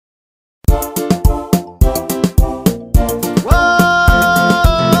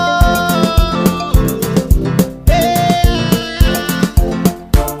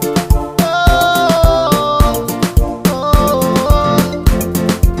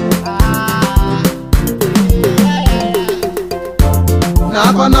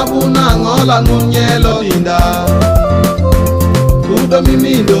ngola ngunyelo linda Kudo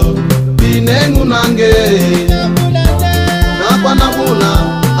mimindo binengu nange Nakwa nabuna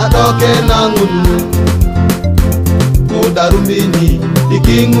adoke nangunu Kudarumbini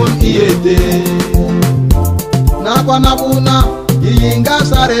ikingun iyete Nakwa nabuna iyinga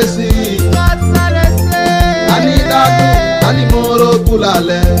saresi Ani datu ani moro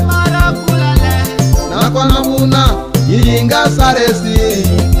kulale Nakwa nabuna iyinga saresi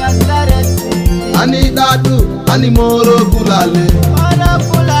Ani datu ani moro kulale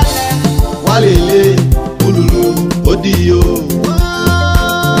Walele ululu odiyo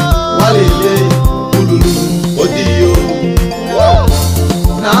Walele ululu odiyo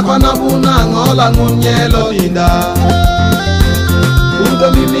Nakwa nabuna ngola ngunyelo linda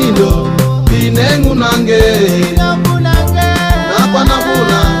Kudo mimindo binengu nange Nakwa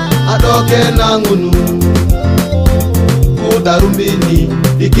nabuna adoke nangunu Kudarumbini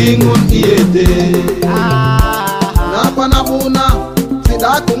ikingun iyete Nakwa nabuna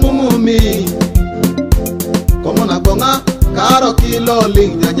sidatu mumumi Komo nagonga karo kilo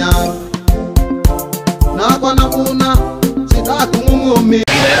lingjanya Nakwa nabuna sidatu mumumi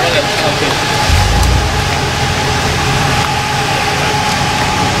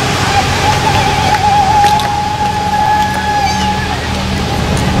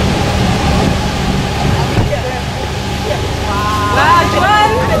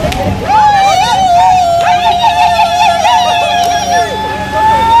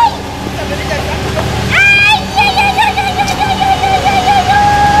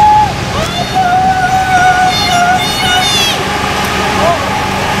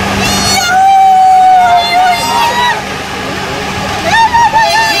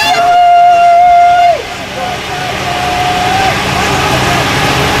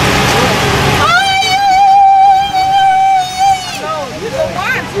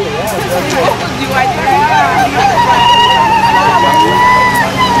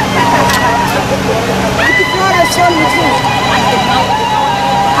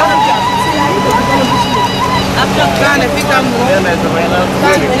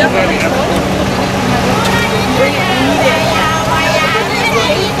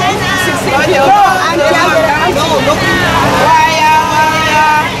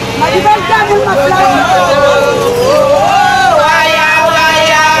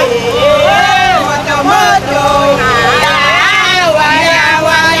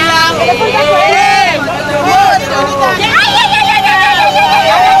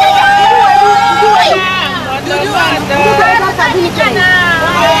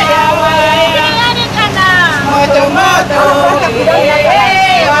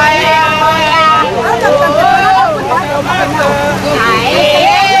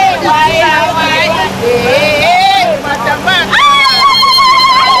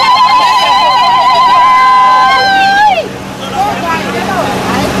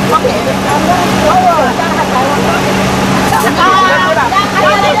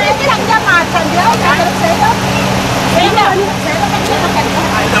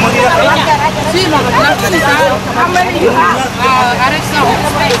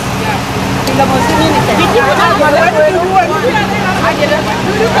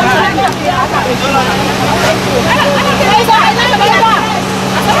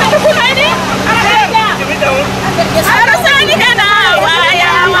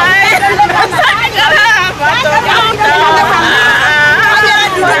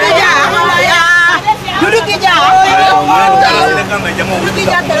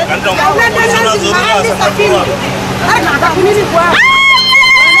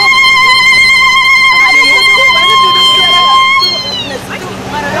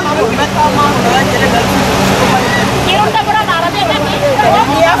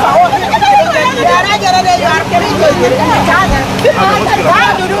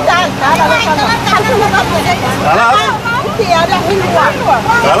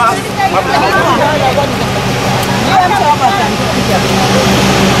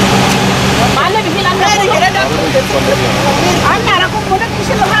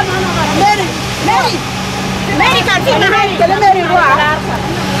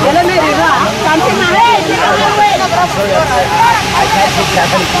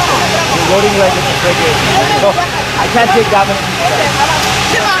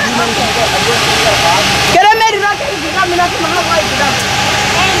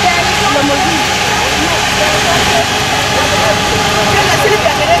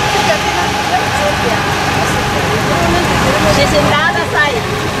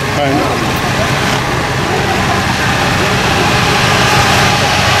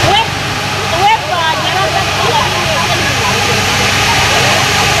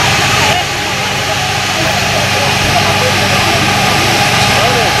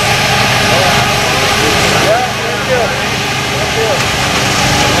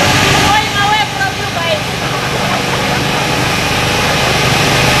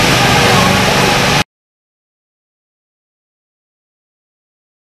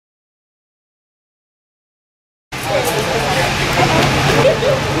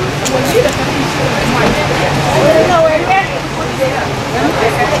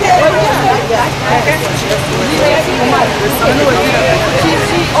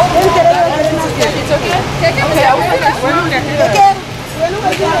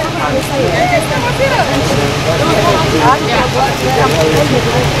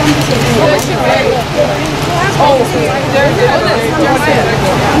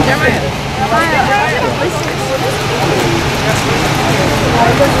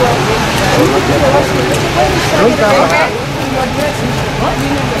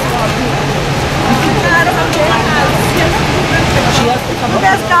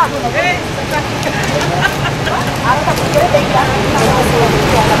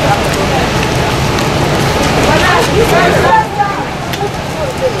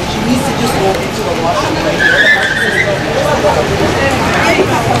She needs to just walk into the washroom right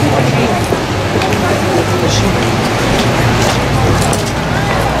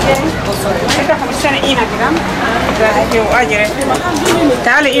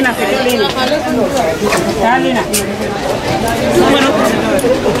تعالي هنا في الكلينيك تعالي هنا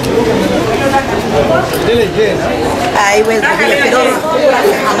ايوه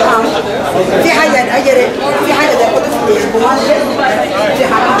في حاجه اجري في حاجه ده في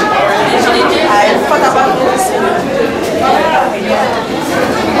حمام ايوه فطبعا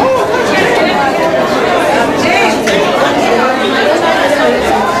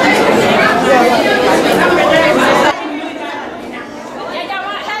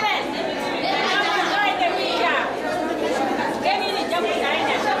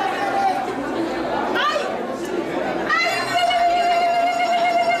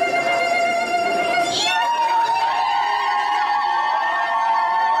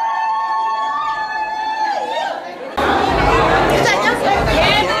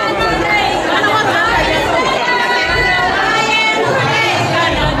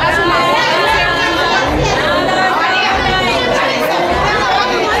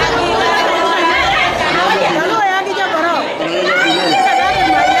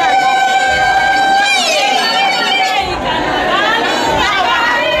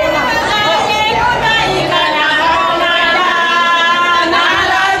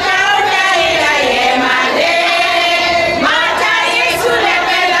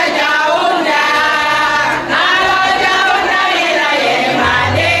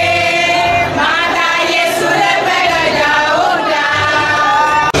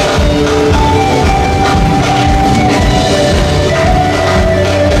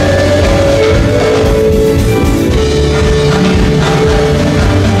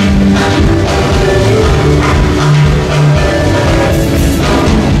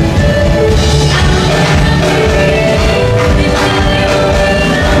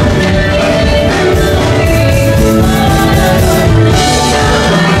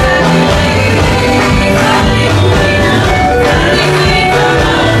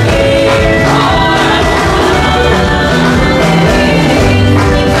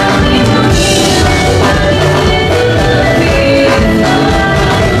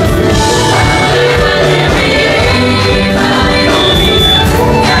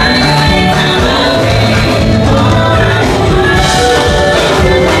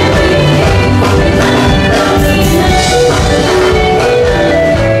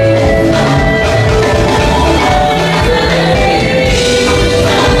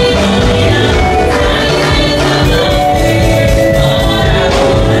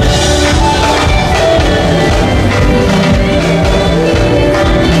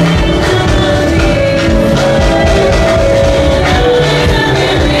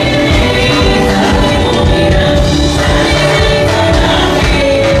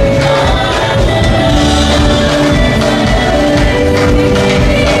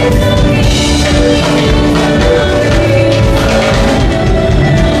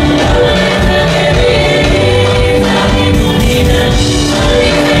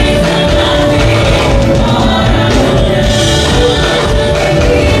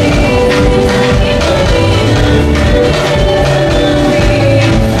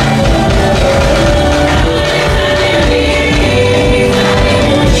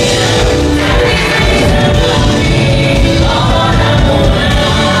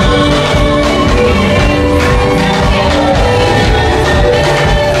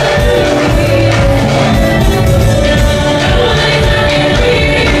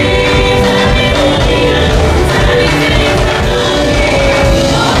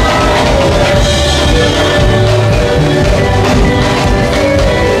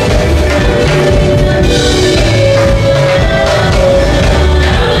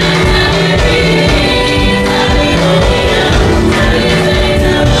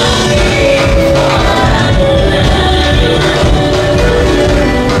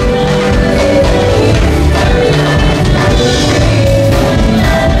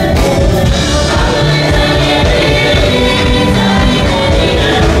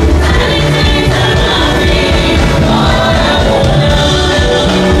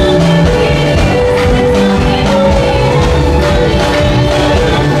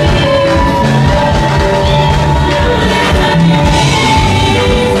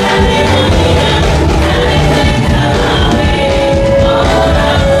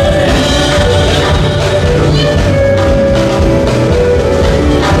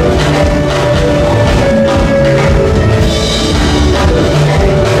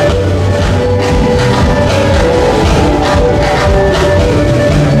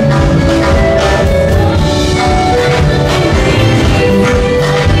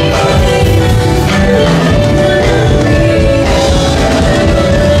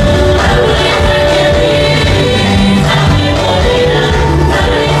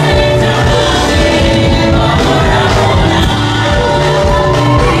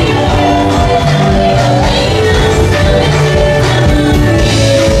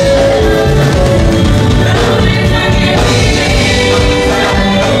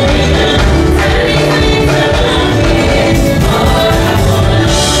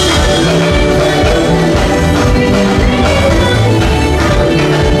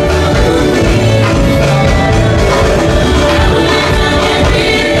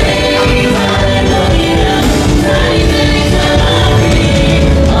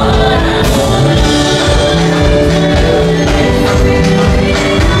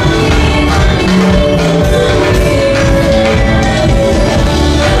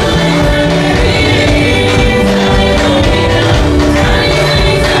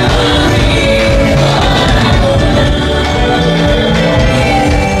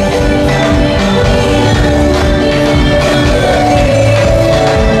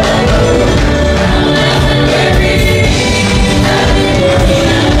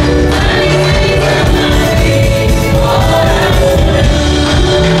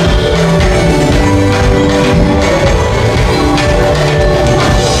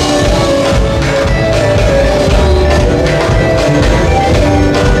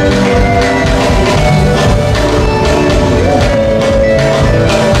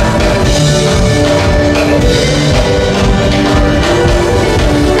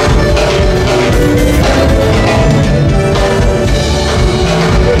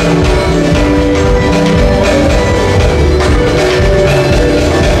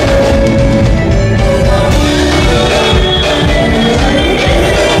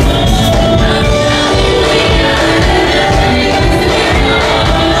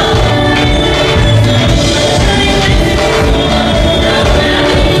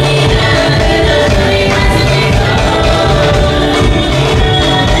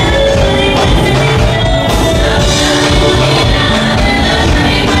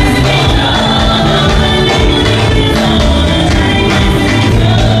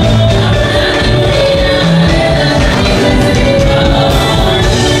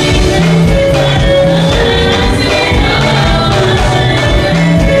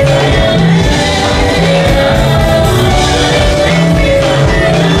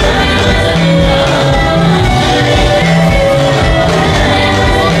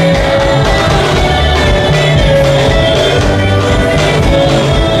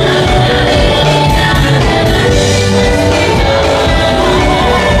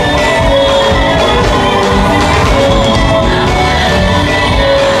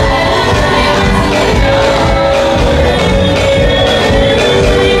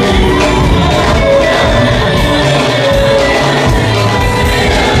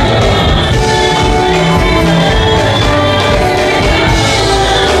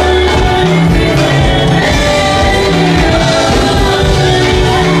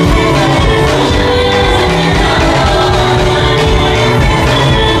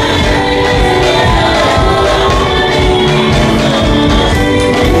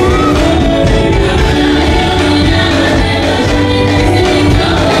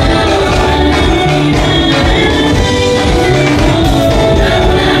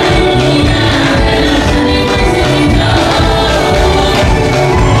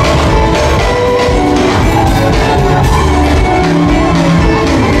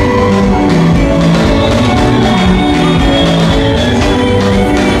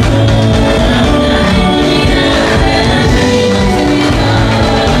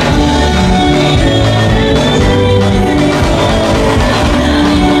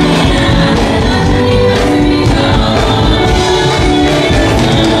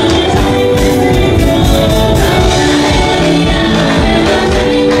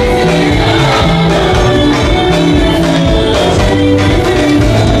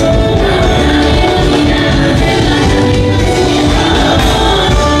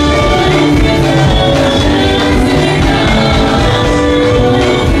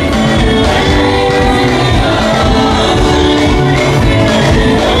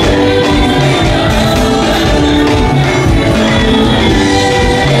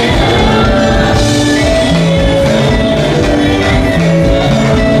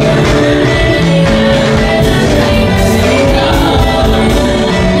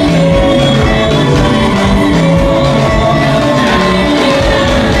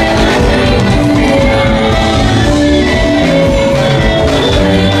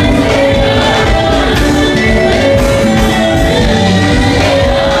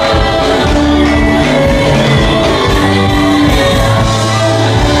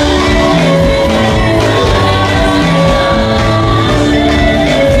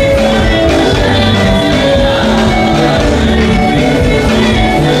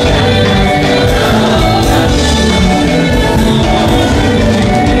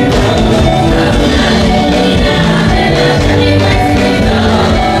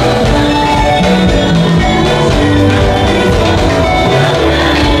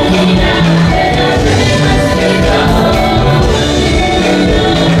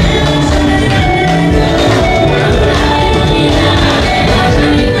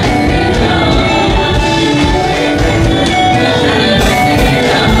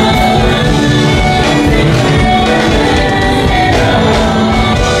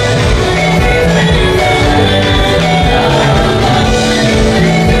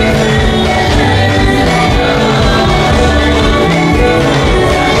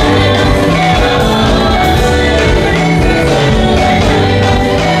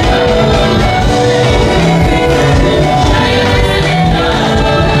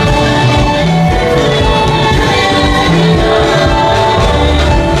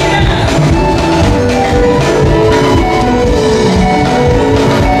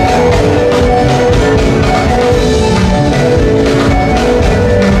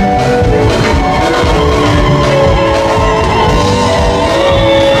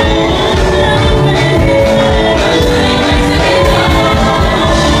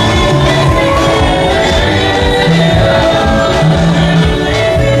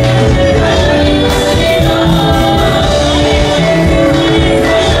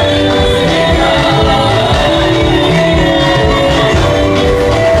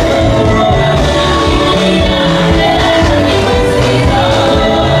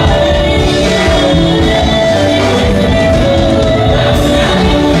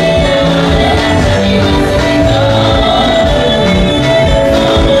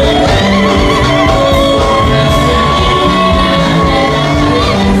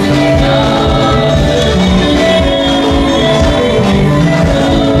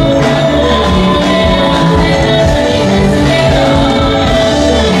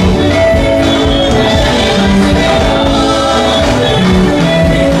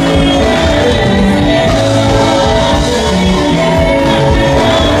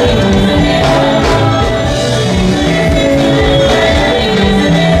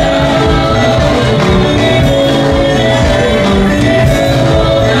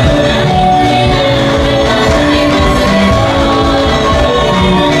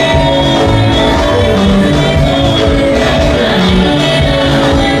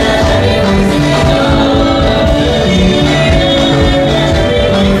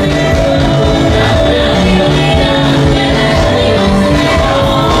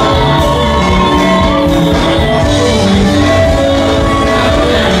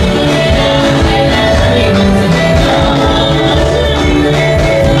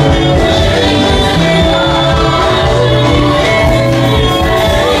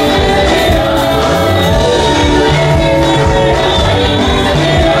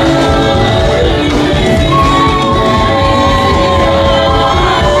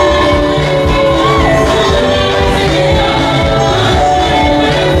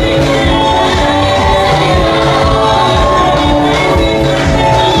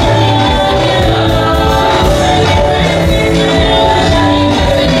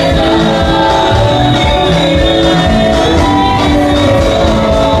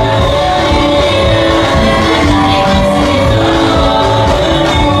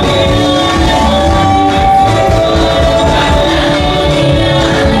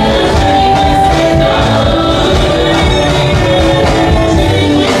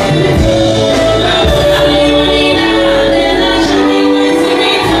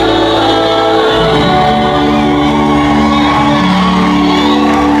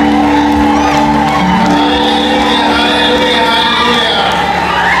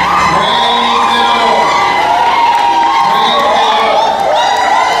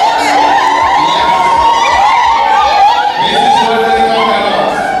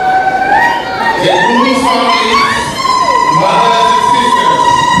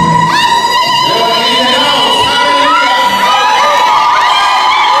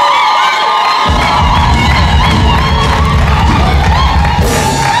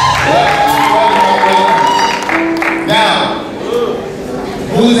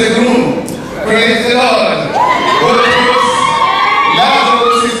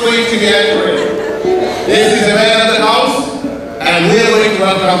to be entering. This is the man of the house, and we are going to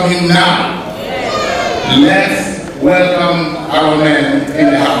welcome him now. Let's welcome our man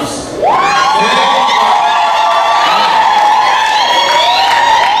in the house.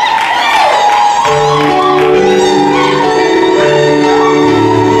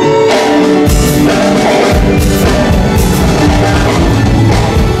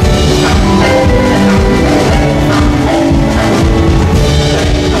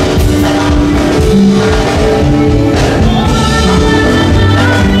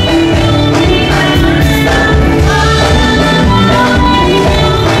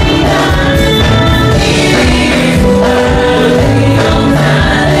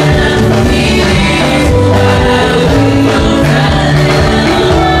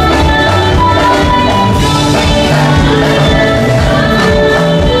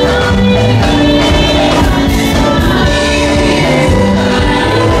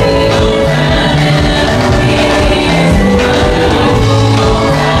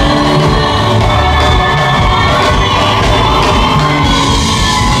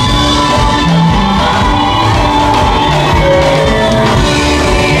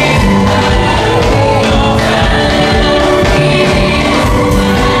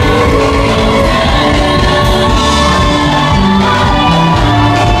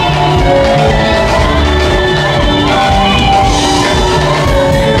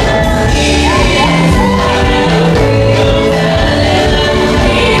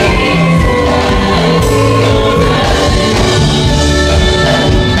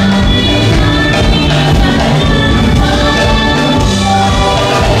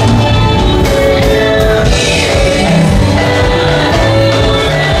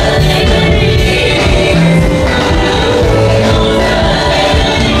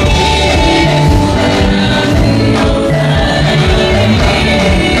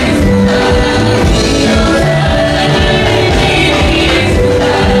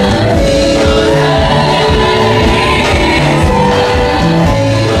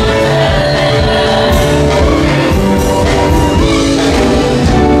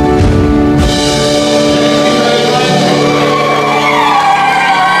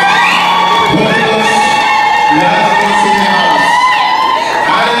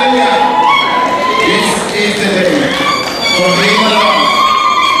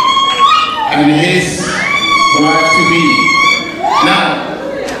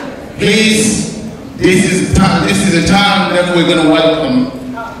 We're going to welcome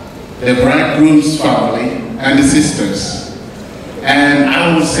the bridegroom's family and the sisters. And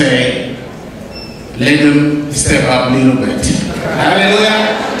I would say, let them step up a little bit.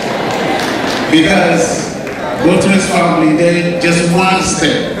 Hallelujah. Because Butrus family, they just one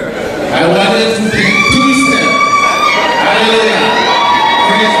step. I wanted to take 2 steps. Hallelujah.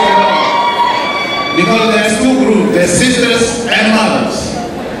 Praise the Lord. Because there's 2 groups, there's sisters and mothers.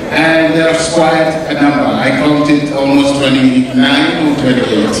 And there's quite a number. I counted almost 29 or 28.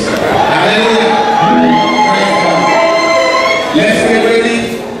 Hallelujah. Praise God. Let's get ready.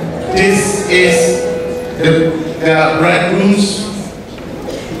 This is the bridegroom's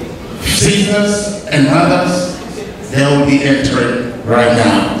sisters and mothers. They will be entering right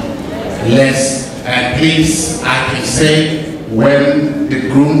now. And please, I can say when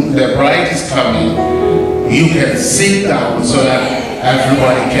the bride is coming, you can sit down so that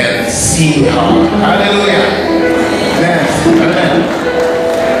everybody can see her. Hallelujah. Yes. Amen.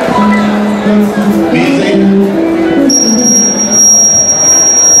 Music.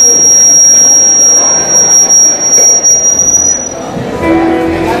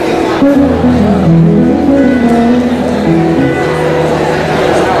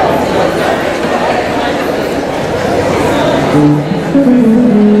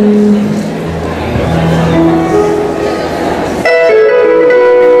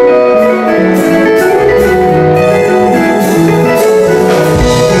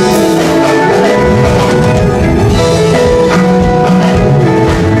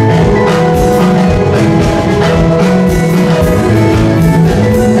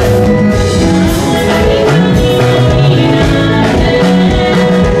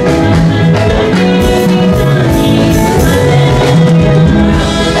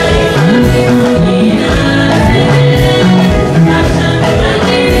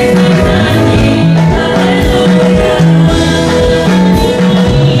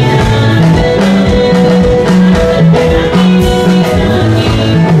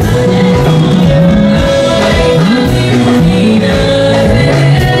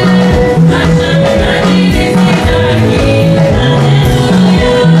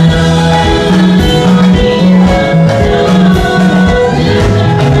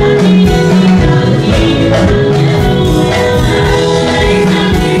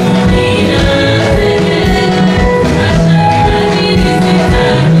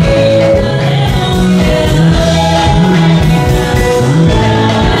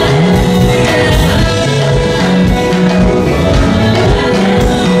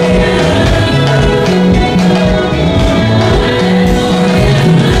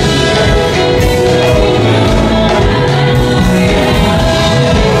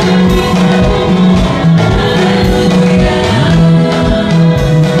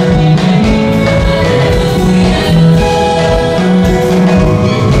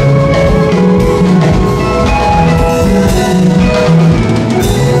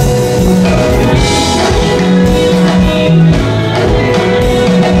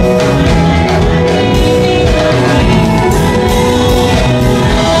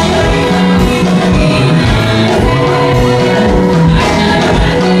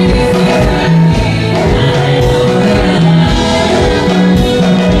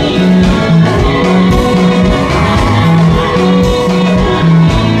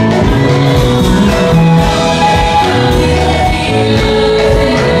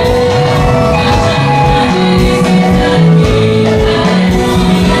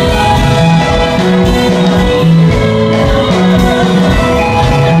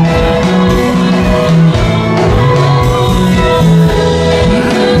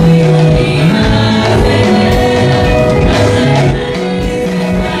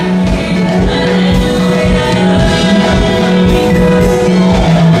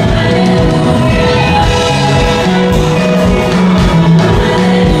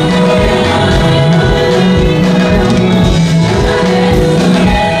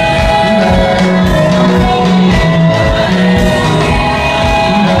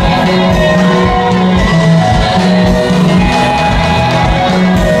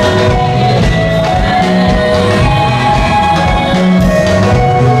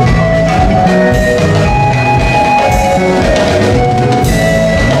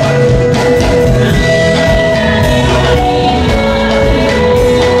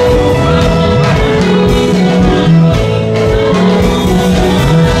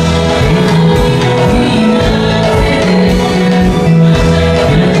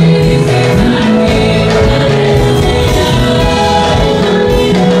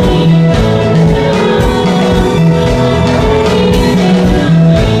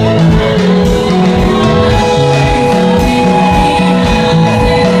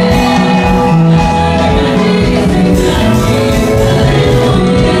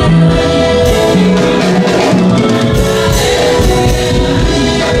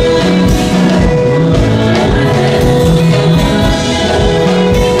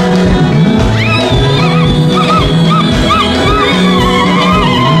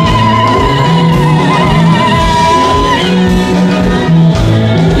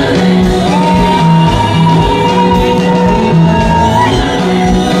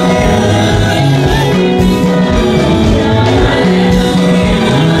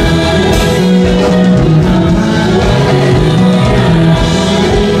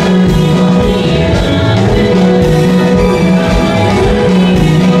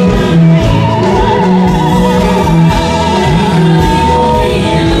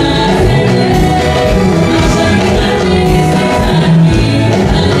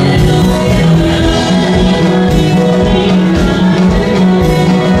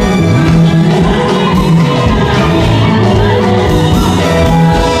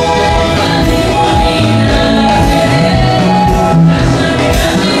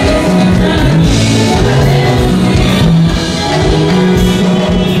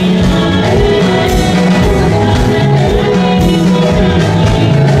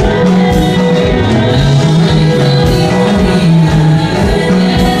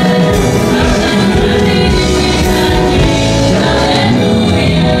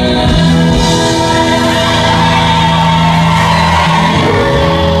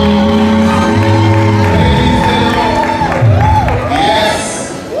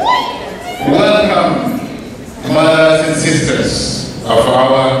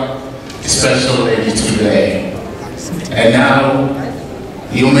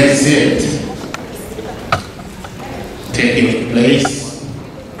 let's sit. Take your place.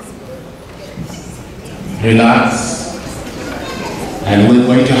 Relax. And we're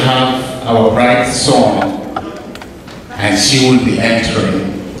going to have our bride's song, and she will be entering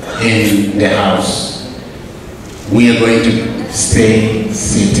in the house. We are going to stay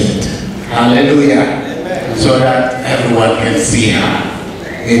seated. Hallelujah. So that everyone can see her.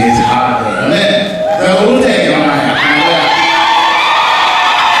 It is her day. Amen. The whole day, Hallelujah.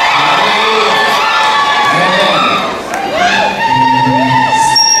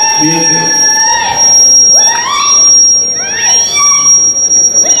 Music.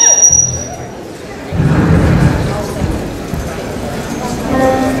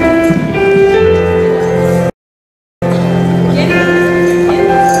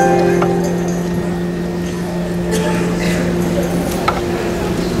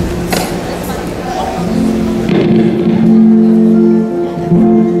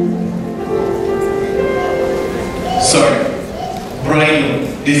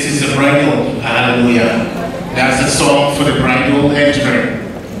 This is a bridal, hallelujah. That's a song for the bridal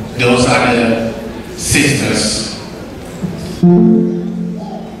entering. Those are the sisters.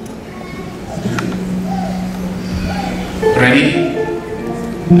 Ready?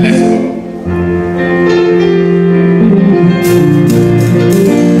 Let's go.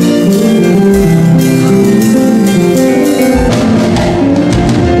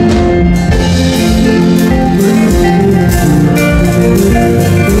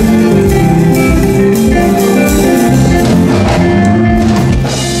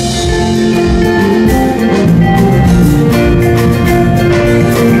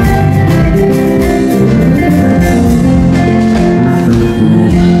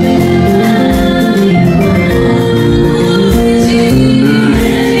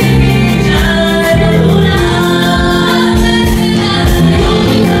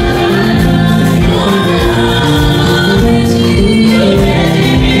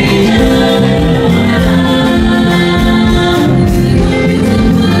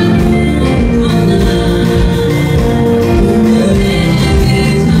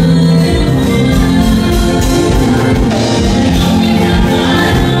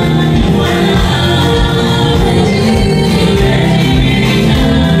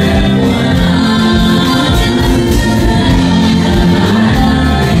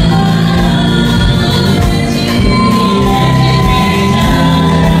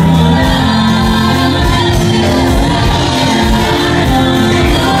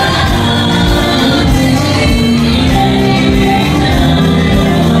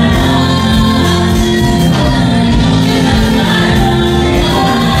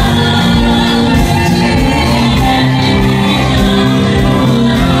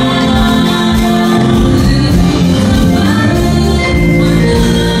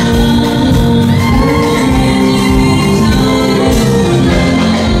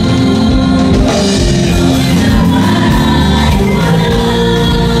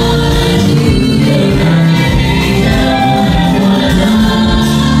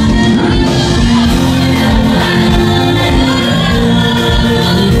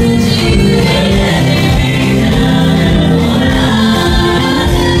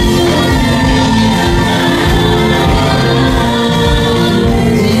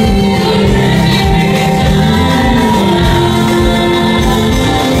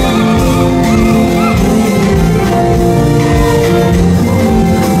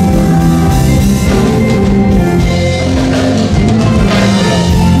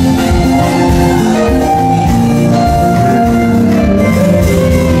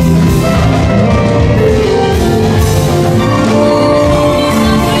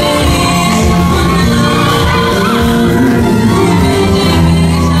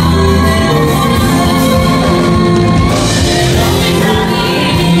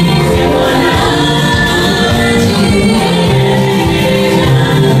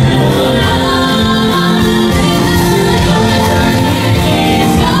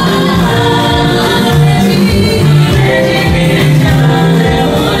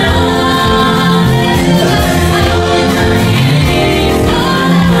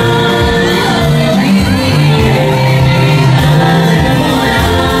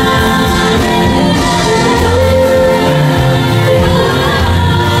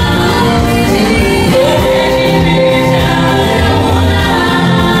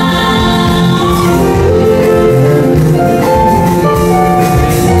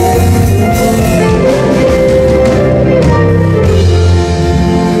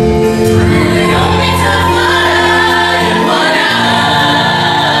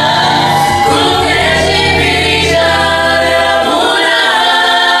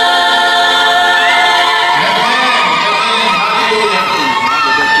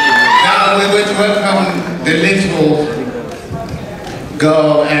 the little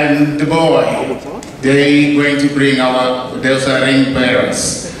girl and the boy, they're going to bring those are ring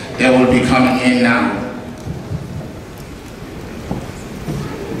bearers. They will be coming in now.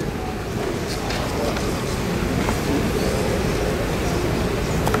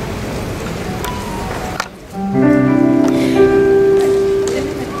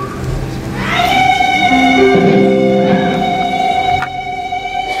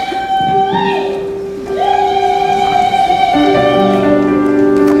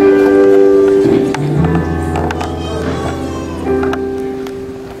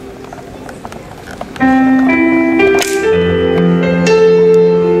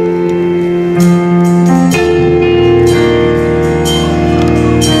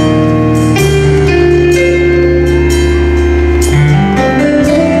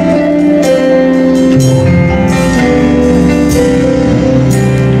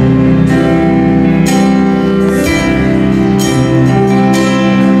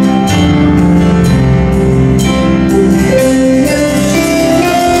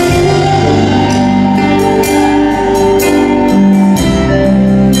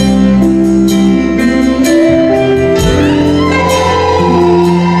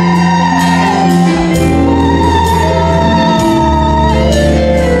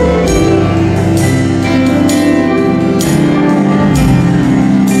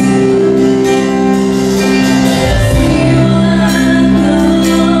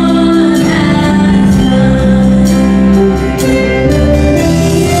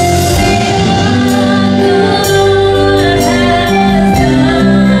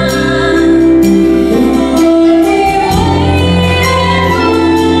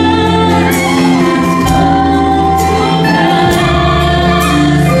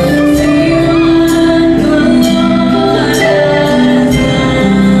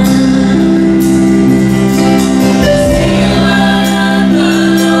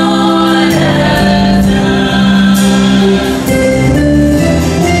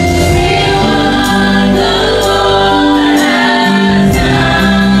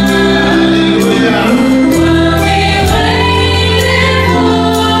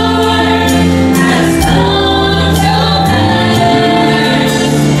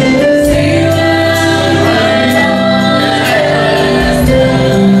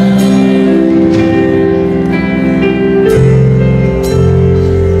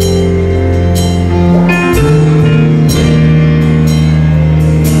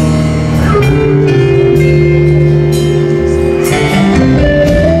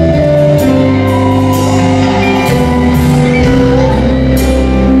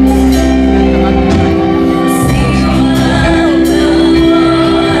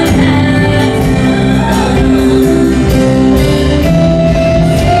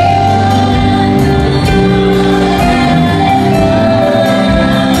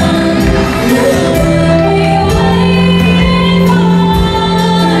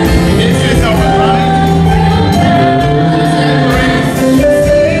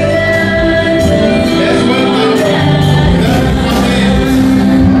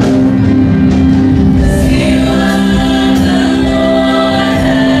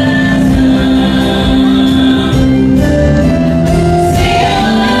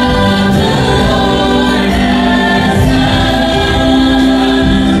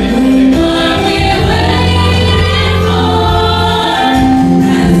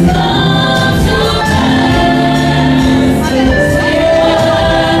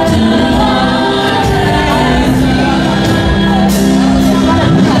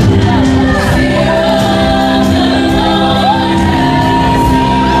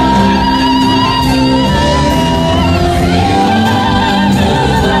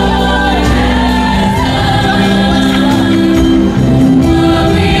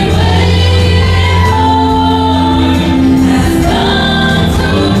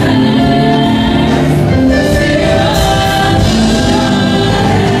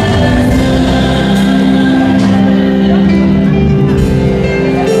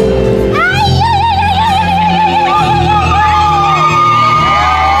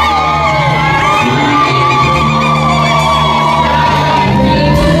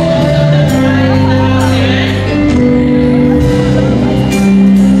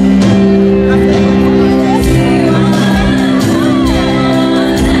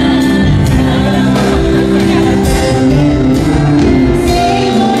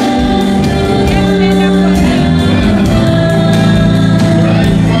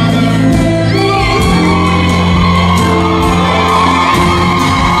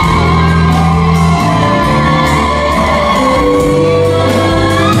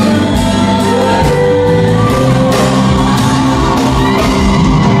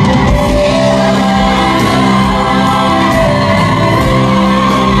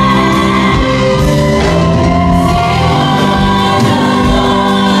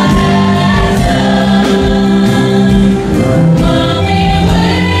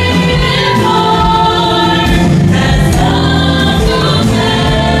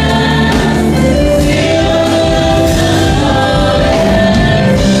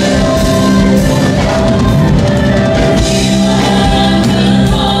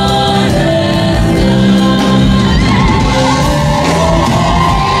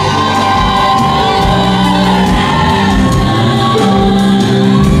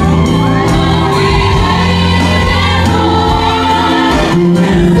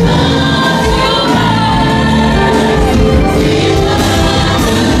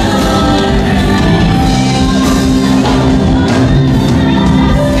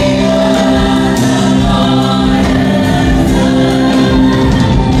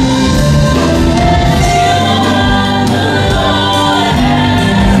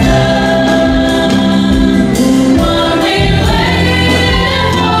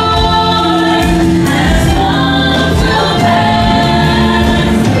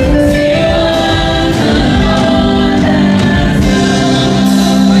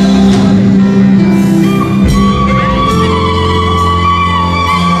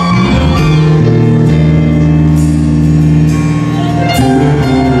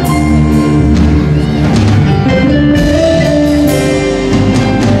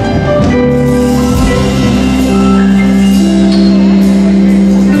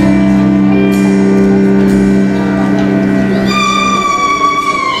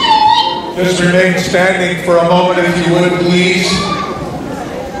 standing for a moment, if you would, please.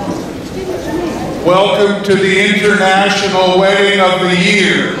 Welcome to the International Wedding of the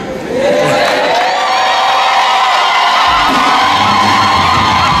Year.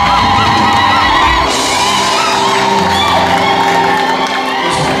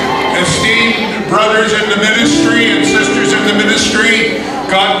 Esteemed brothers in the ministry and sisters in the ministry,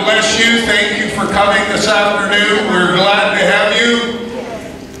 God bless you. Thank you for coming this afternoon. We're glad to have you.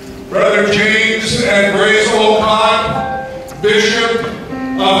 Brother James and Grace Olcott, Bishop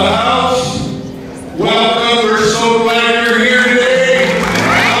of the House, welcome. We're so glad you're here today.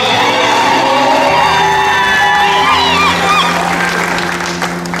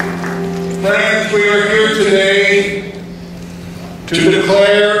 Friends, we are here today to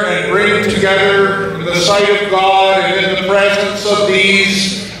declare and bring together in the sight of God and in the presence of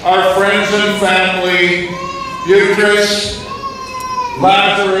these, our friends and family, Butrus,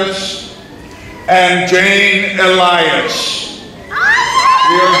 Lazarus, and Jane Elyas.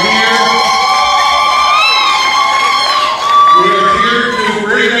 We are here to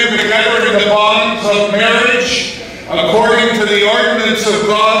bring them together in the bonds of marriage, according to the ordinance of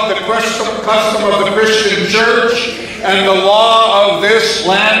God, the custom of the Christian Church, and the law of this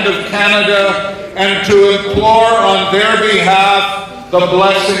land of Canada, and to implore on their behalf the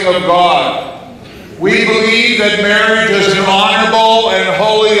blessing of God. We believe that marriage is an honorable and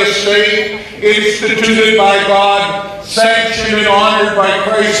holy estate instituted by God, sanctioned and honored by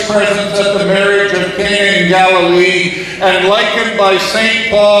Christ's presence at the marriage of Cana in Galilee, and likened by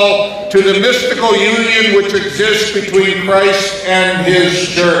St. Paul to the mystical union which exists between Christ and his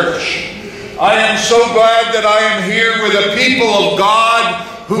church. I am so glad that I am here with a people of God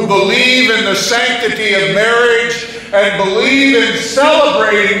who believe in the sanctity of marriage and believe in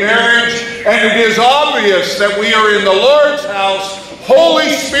celebrating marriage, and it is obvious that we are in the Lord's house. Holy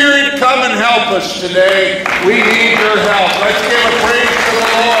Spirit, come and help us today. We need your help. Let's give a praise to the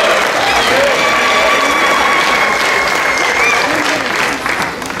Lord.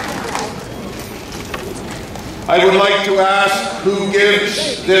 I would like to ask who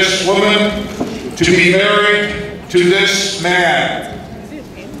gives this woman to be married to this man.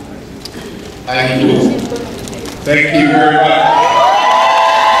 I do. Thank you very much.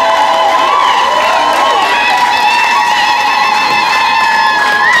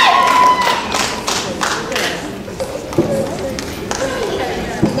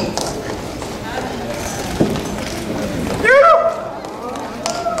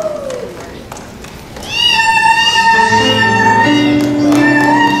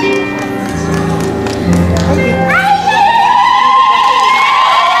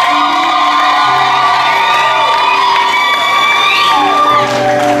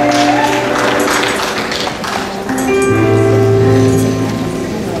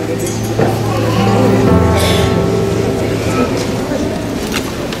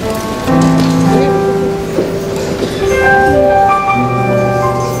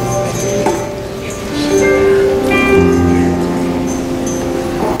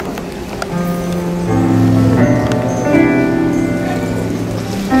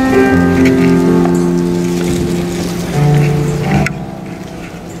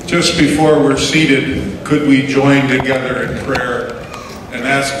 Just before we're seated, could we join together in prayer and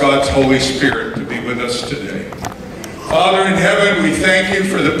ask God's Holy Spirit to be with us today? Father in heaven, we thank you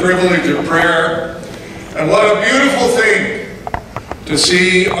for the privilege of prayer. And what a beautiful thing to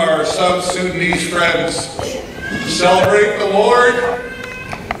see our South Sudanese friends celebrate the Lord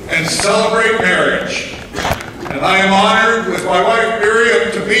and celebrate marriage. And I am honored with my wife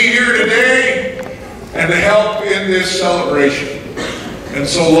Miriam to be here today and to help in this celebration. And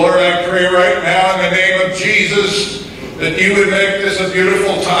so, Lord, I pray right now in the name of Jesus that you would make this a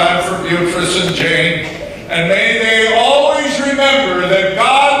beautiful time for Butrus and Jane. And may they always remember that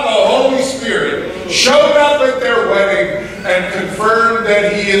God, the Holy Spirit, showed up at their wedding and confirmed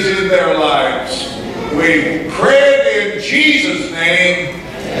that he is in their lives. We pray in Jesus' name.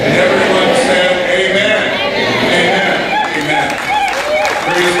 And everyone said, amen. Amen. Amen.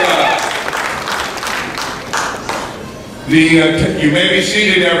 Praise God. You may be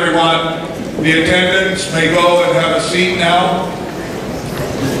seated, everyone. The attendants may go and have a seat now.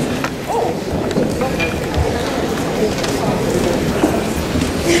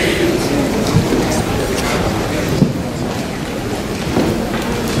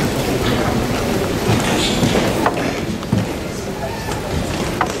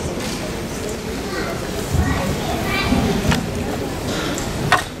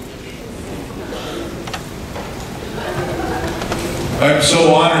 I'm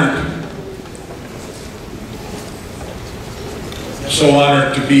so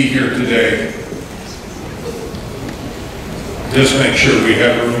honored to be here today. Just make sure we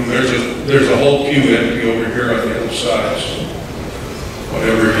have room. There's a whole pew empty over here on the other side. So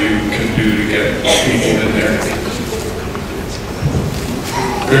whatever you can do to get people in there.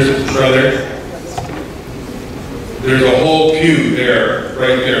 Brother. There's a whole pew there,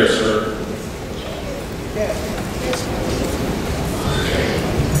 right there, sir.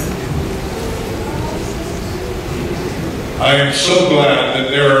 I am so glad that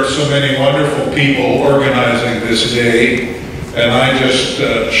there are so many wonderful people organizing this day, and I just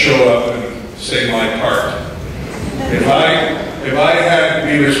show up and say my part. If I had to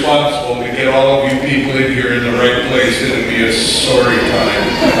be responsible to get all of you people in here in the right place, it would be a sorry time.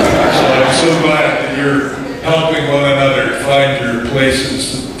 So I'm so glad that you're helping one another find your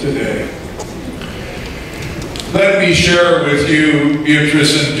places today. Let me share with you,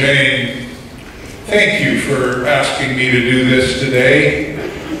 Butrus and Jane, thank you for asking me to do this today.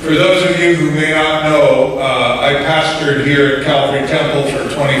 For those of you who may not know, I pastored here at Calvary Temple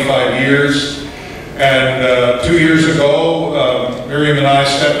for 25 years. And 2 years ago, Miriam and I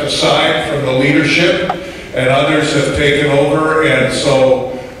stepped aside from the leadership, and others have taken over. And so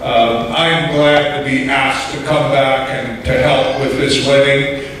I'm glad to be asked to come back and to help with this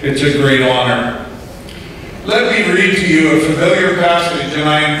wedding. It's a great honor. Let me read to you a familiar passage, and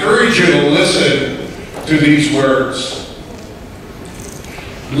I encourage you to listen to these words.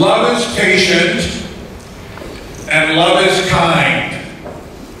 Love is patient, and love is kind.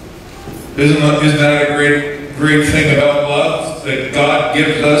 Isn't that a great thing about love? That God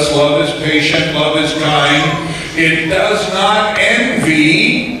gives us. Love is patient, love is kind. It does not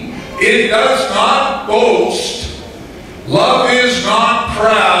envy. It does not boast. Love is not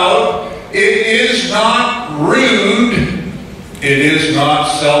proud. It is not rude. It is not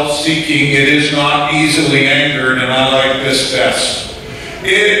self-seeking. It is not easily angered, and I like this best.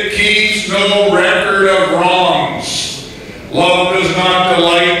 It keeps no record of wrongs. Love does not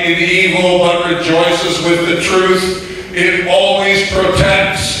delight in evil, but rejoices with the truth. It always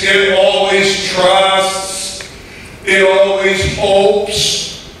protects. It always trusts. It always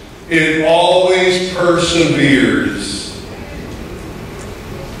hopes. It always perseveres.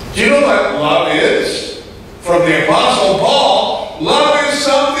 Do you know what love is? From the Apostle Paul, love is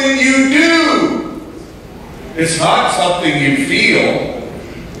something you do. It's not something you feel.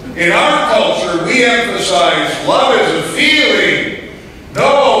 In our culture, we emphasize love is a feeling.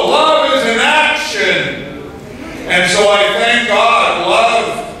 No, love is an action. And so I thank God,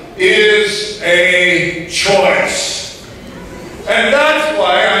 love is a choice. And that's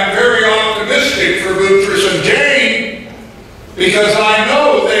why I'm very optimistic for Butrus and Jane, because I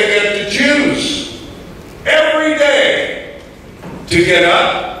know they get to choose every day to get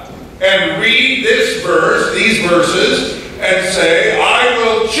up and read this verse, these verses, and say, I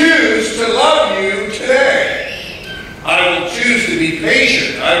will choose to love you today. I will choose to be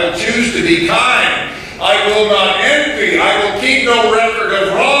patient. I will choose to be kind. I will not envy. I will keep no record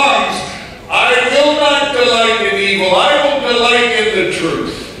of wrongs. I will not delight in evil. I will delight in the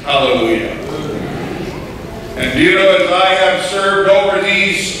truth. Hallelujah. And do you know, as I have served over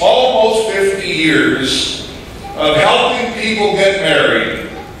these almost 50 years of helping people get married,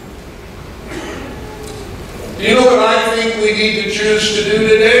 do you know what I think we need to choose to do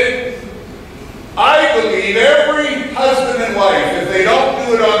today? I believe every husband and wife, if they don't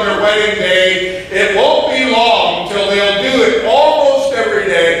do it on their wedding day, it won't be long till they'll do it almost every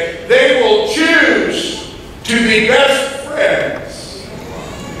day. They will choose to be best friends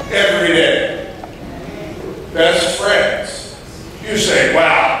every day. Best friends. You say,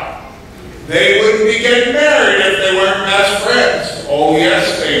 wow, they wouldn't be getting married if they weren't best friends. Oh,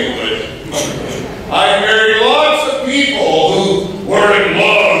 yes, they would. I married lots of people who were in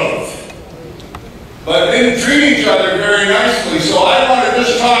love, but didn't treat each other very nicely. So I want to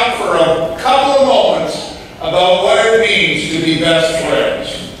just talk for a couple of moments about what it means to be best friends.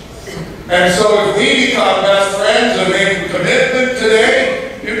 And so if we become best friends and make a commitment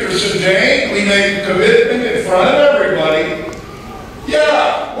today, Butrus and Jane, we make a commitment in front of everybody.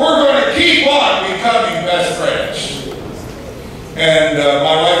 Yeah, we're going to keep on becoming best friends. And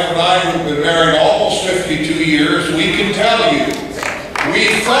my wife and I, who've been married almost 52 years, we can tell you,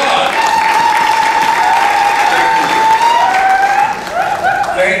 we thought.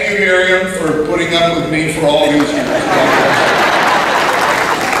 Thank you, Miriam, for putting up with me for all these years. Stand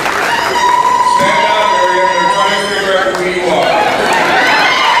out, Miriam. They're trying to figure out who you are.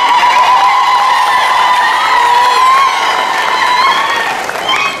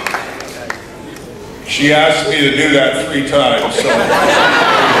 She asked me to do that 3 times, so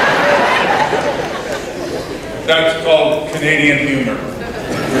that's called Canadian humor.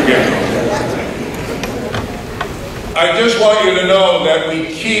 Forget it. I just want you to know that we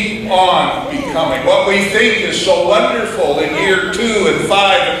keep on becoming. What we think is so wonderful in year 2 and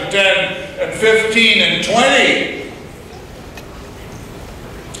 5 and 10 and 15 and 20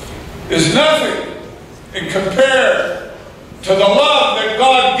 is nothing in compare to the love that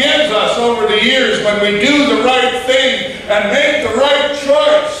God gives us over the years when we do the right thing and make the right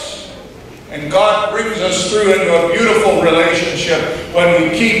choice. And God brings us through into a beautiful relationship when we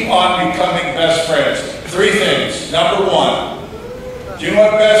keep on becoming best friends. 3 things. Number 1, do you know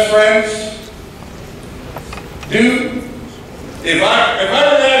what best friends do? If I were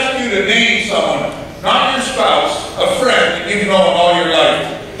to ask you to name someone, not your spouse, a friend that you've known all your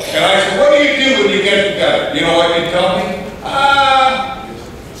life, and I said, what do you do when you get together? You know what you'd tell me?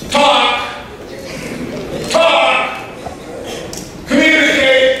 Talk,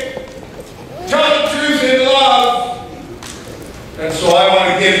 communicate, tell the truth in love. And so I want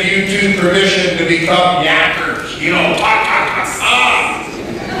to give you 2 permission to become yackers. You know, talk.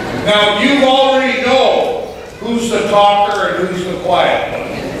 Now, you already know who's the talker and who's the quiet one.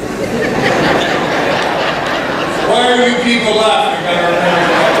 Why are you people laughing at our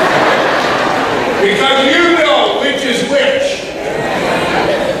because you know which is which.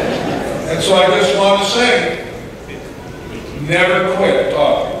 And so I just want to say, never quit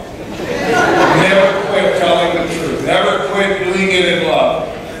talking. Never quit telling the truth. Never quit doing it in love.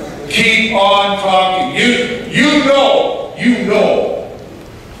 Keep on talking. You know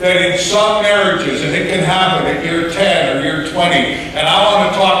that in some marriages, and it can happen at year 10 or year 20, and I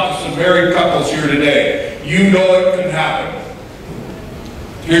want to talk to some married couples here today. You know it can happen.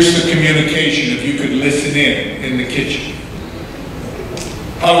 Here's the communication, if you could listen in the kitchen.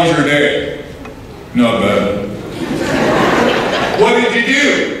 How was your day? Not bad. What did you do?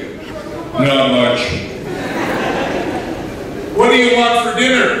 Not much. What do you want for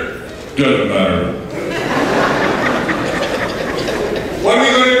dinner? Doesn't matter. What are we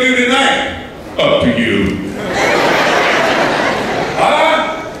going to do tonight? Up to you. Huh?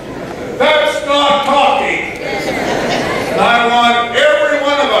 That's not talking. And I want every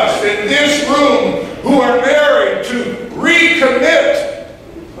one of us in this room who are married to recommit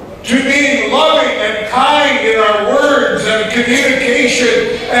to being loving and kind in our words and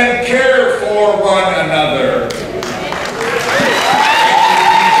communication and care for one another.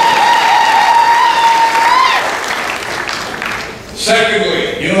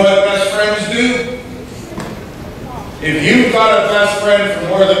 Secondly, you know what best friends do? If you've got a best friend for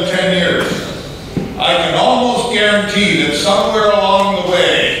more than 10 years, I can almost guarantee that somewhere along the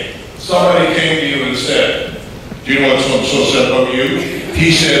way, somebody came to you and said, do you know what so-and-so said about you?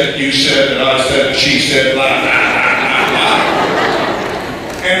 He said, you said, and I said, she said, blah, blah, blah, blah.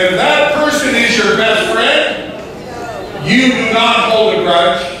 And if that person is your best friend, you do not hold a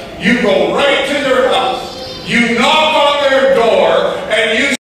grudge. You go right to their house. You knock on their door, and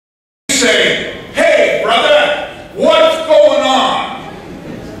you say, hey, brother, what's going on?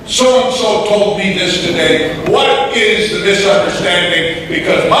 So-and-so told me this today. What is the misunderstanding?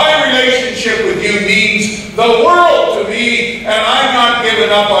 Because my relationship with you means the world to me, and I'm not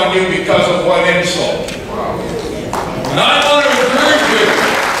giving up on you because of one insult. And I want to encourage you,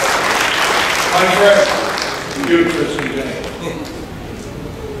 my friend, Butrus and Jane.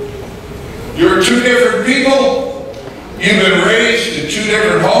 You're 2 different people. You've been raised in 2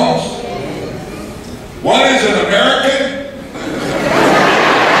 different homes. One is an American.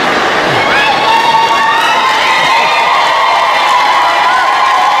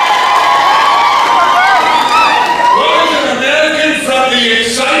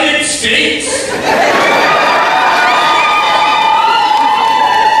 States.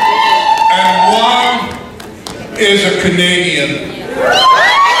 And one is a Canadian.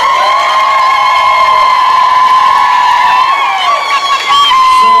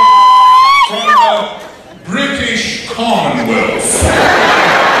 From the British Commonwealth.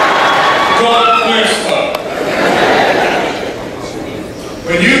 God bless them.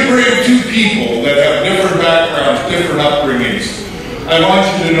 When you bring 2 people that have different backgrounds, different upbringings, I want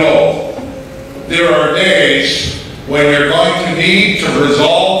you to know there are days when you're going to need to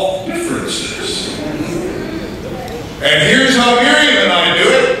resolve differences. And here's how Miriam and I do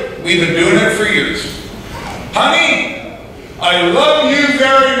it. We've been doing it for years. Honey, I love you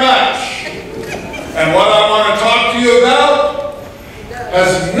very much. And what I want to talk to you about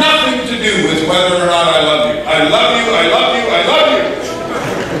has nothing to do with whether or not I love you. I love you, I love you, I love you.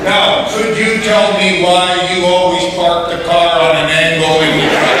 Now, could you tell me why you always park the car on an angle in the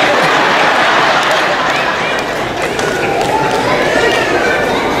driveway?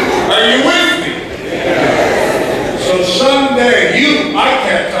 Are you with me? So someday, I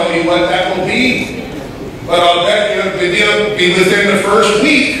can't tell you what that will be, but I'll bet you be within the first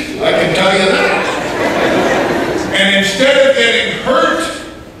week, I can tell you that. And instead of getting hurt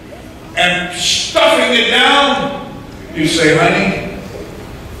and stuffing it down, you say, honey,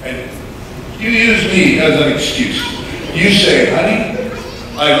 and you use me as an excuse. You say, honey,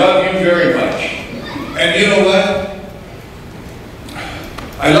 I love you very much. And you know what?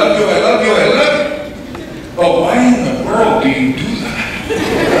 I love you, I love you, I love you. But why in the world do you do that?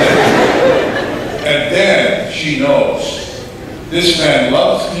 And then she knows, this man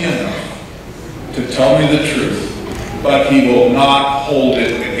loves me enough to tell me the truth, but he will not hold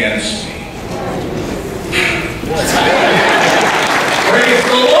it against me. Praise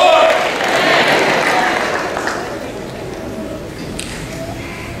the Lord!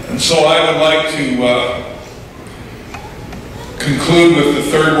 And so I would like to conclude with the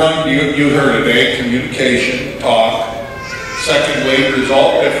third one. You heard today, communication, talk. Secondly,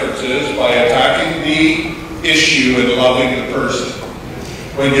 resolve differences by attacking the issue and loving the person.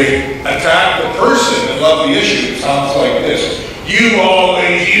 When you attack the person and love the issue, it sounds like this. You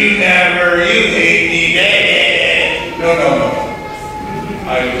always, you never, you hate me. No, no, no.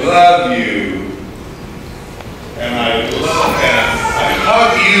 I love you. And I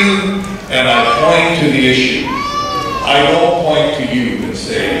hug you, and I point to the issue. I don't point to you and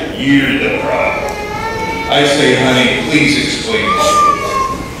say, you're the problem. I say, honey, please explain to me.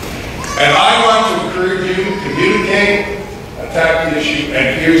 And I want to encourage you to communicate, attack the issue,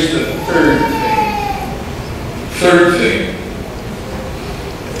 and here's the third thing. Third thing.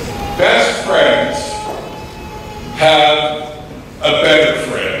 Best friends have a better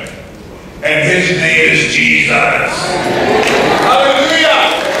friend, and his name is Jesus. Hallelujah!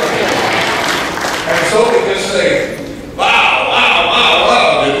 And so we just say, wow, wow, wow,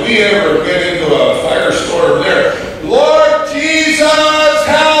 wow, did we ever get into a firestorm there? Lord Jesus,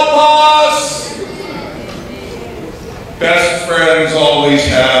 help us! Best friends always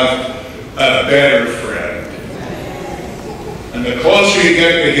have a better friend. And the closer you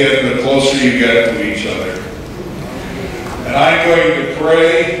get to him, the closer you get to each other. And I'm going to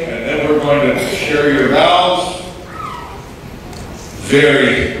pray, and then we're going to share your vows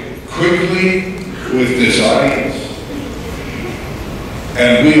very quickly with this audience.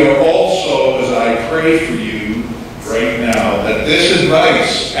 And we are also, as I pray for you right now, that this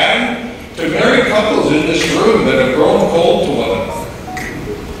advice, and to married couples in this room that have grown cold to one another,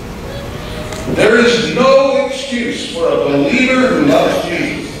 there is no excuse for a believer who loves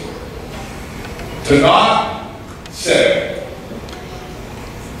Jesus to not say,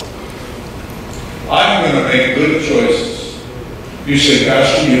 I'm going to make good choices. You say,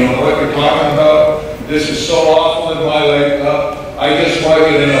 Pastor, you know what you're talking about? This is so awful in my life. I just want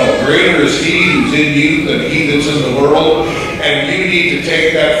you to know, greater is he who's in you than he that's in the world. And you need to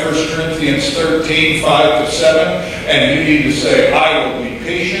take that 1 Corinthians 13, 5-7, and you need to say, I will be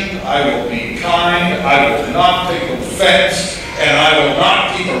patient, I will be kind, I will not take offense, and I will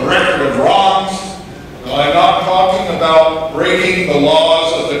not keep a record of wrongs. Now, I'm not talking about breaking the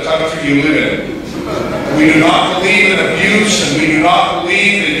laws of the country you live in. We do not believe in abuse, and we do not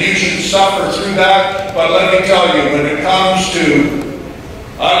believe that you should suffer through that. But let me tell you, when it comes to,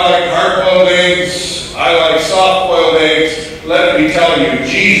 I like hard-boiled eggs, I like soft-boiled eggs, let me tell you,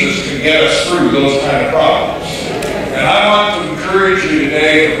 Jesus can get us through those kind of problems. And I want to encourage you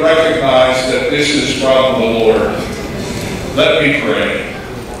today to recognize that this is from the Lord. Let me pray.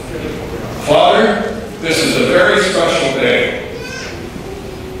 Father, this is a very special day.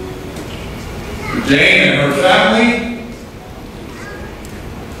 Jane and her family.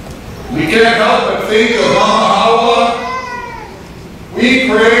 We can't help but think of Mama Hawa. We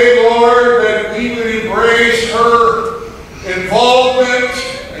pray, Lord, that we would embrace her involvement,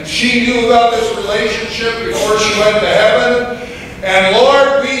 and she knew about this relationship before she went to heaven. And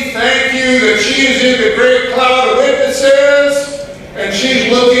Lord, we thank you that she is in the great cloud of witnesses, and she's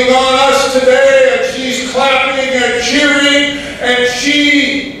looking on us today, and she's clapping and cheering, and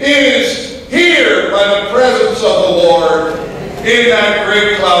she is here by the presence of the Lord in that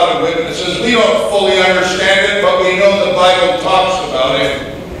great cloud of witnesses. We don't fully understand it, but we know the Bible talks about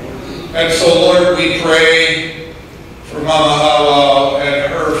it. And so, Lord, we pray for Mama Hawa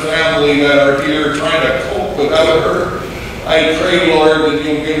and her family that are here trying to cope without her. I pray, Lord, that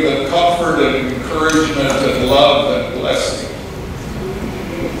you'll give them comfort and encouragement and love and blessing.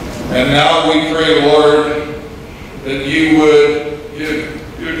 And now we pray, Lord, that you would give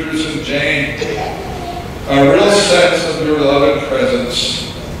Butrus and Jane a real sense of your loving presence.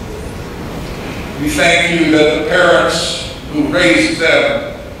 We thank you that the parents who raised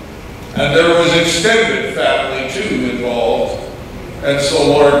them, and there was extended family too involved, and so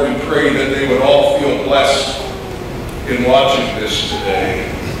Lord, we pray that they would all feel blessed in watching this today.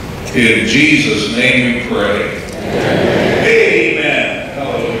 In Jesus' name we pray. Amen.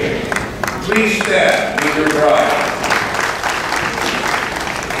 Hallelujah. Please stand with your bride.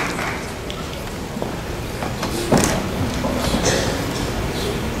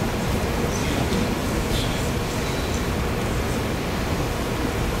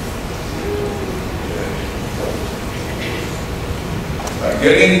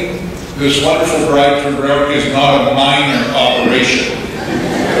 Getting this wonderful bride turned around is not a minor operation.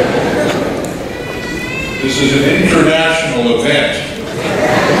 This is an international event.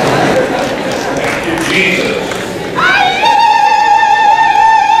 Thank you, Jesus.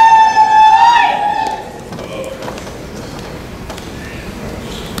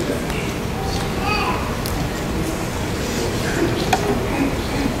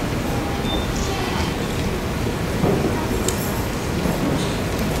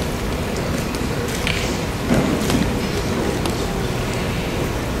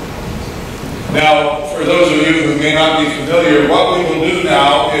 Now, for those of you who may not be familiar, what we will do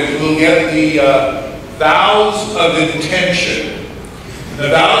now is we'll get the vows of intention. The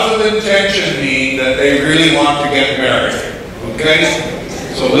vows of intention mean that they really want to get married. Okay?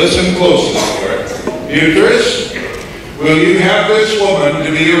 So listen closely to it. Butrus, will you have this woman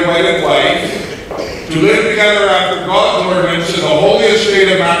to be your wedded wife, to live together after God's ordinance in the holy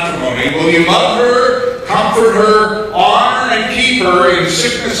estate of matrimony? Will you love her, comfort her, honor and keep her in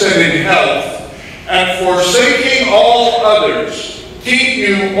sickness and in health, and forsaking all others, keep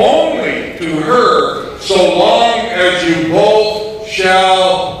you only to her so long as you both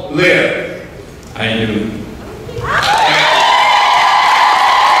shall live? I do.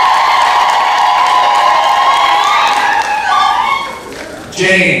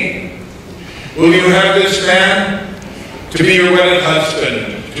 Jane, will you have this man to be your wedded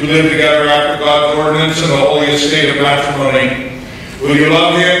husband, to live together after God's ordinance in the holy estate of matrimony? Will you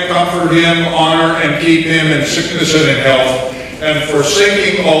love him, comfort him, honor and keep him in sickness and in health, and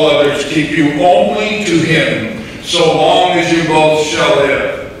forsaking all others, keep you only to him, so long as you both shall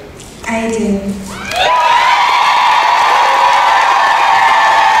live? I do.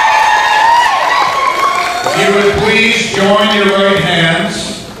 If you would please join your right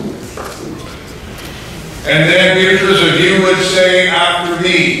hands, and then, Butrus, if you would say after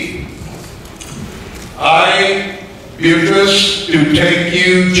me, I, Butrus, do take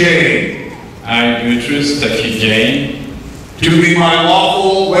you, Jane. I, Butrus, take you, Jane. To be my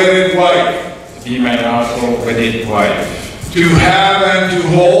lawful wedded wife. To be my lawful wedded wife. To have and to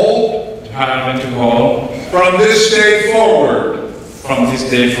hold. To have and to hold. From this day forward. From this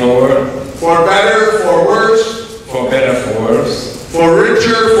day forward. For better, for worse. For better, for worse. For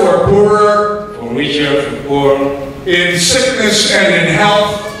richer, for poorer. For richer, for poor. In sickness and in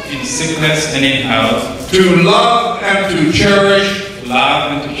health. In sickness and in health. To love and to cherish.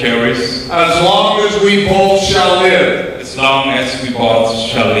 Love and to cherish. As long as we both shall live. As long as we both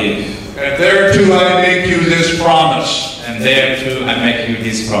shall live. And thereto I make you this promise. And thereto I make you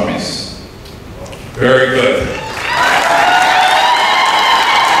this promise. Very good.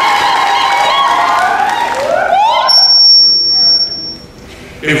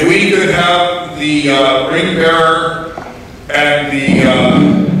 If we could have the ring bearer and the,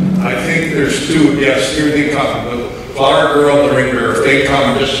 I think there's two, yes, here they come. The flower girl and the ring bearer, if they come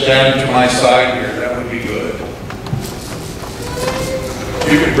and just stand to my side here, that would be good.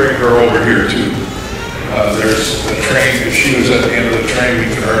 You can bring her over here too. There's the train, if she was at the end of the train, we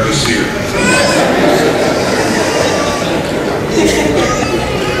can hardly see her.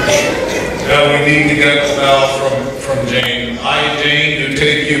 Now we need to get the vow from Jane. I, Jane, do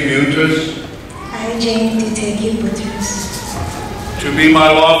take you, Butrus. I, Jane, do take you, Butrus. To be my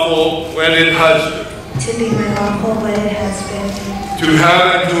lawful wedded husband. To be my lawful wedded husband. To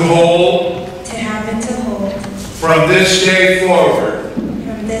have and to hold. To have and to hold. From this day forward.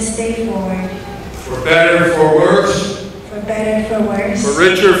 From this day forward. For better, for worse. For better, for worse. For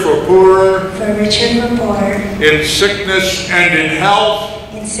richer, for poorer. For richer, for poorer. In sickness and in health.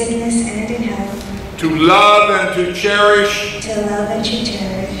 In sickness and in health. To love and to cherish. To love and to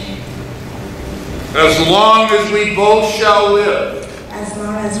cherish. As long as we both shall live. As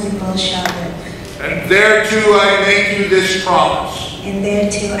long as we both shall live. And thereto I make you this promise. And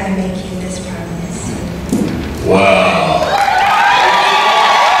thereto I make you this promise. Wow.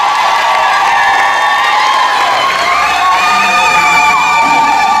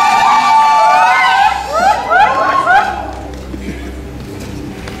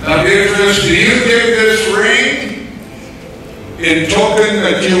 Now, Butrus, do you give this ring in token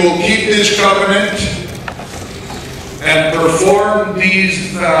that you will keep this covenant and perform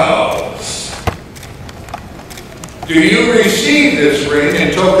these vows? Do you receive this ring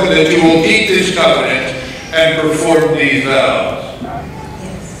in token that you will keep this covenant and perform these vows?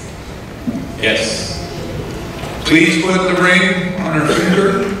 Yes. Please put the ring on her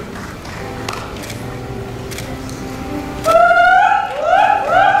finger.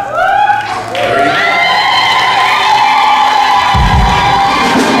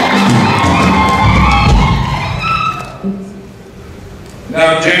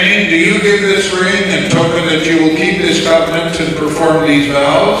 Now, Jane, do you give this ring in token that you will keep this covenant and perform these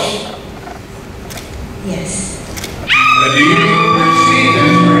vows? Yes. And do you receive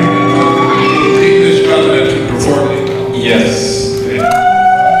this ring in token that you will keep this covenant and perform these vows? Yes.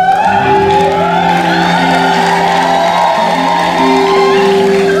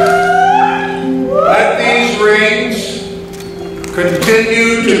 Let these rings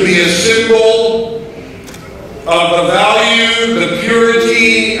continue to be a symbol of the value, the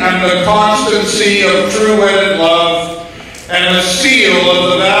purity, and the constancy of true wedded love, and the seal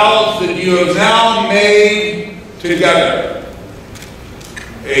of the vows that you have now made together.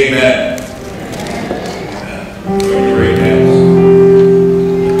 Amen. Great hands.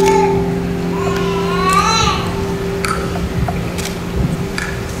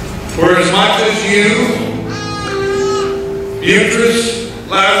 For as much as you, Butrus,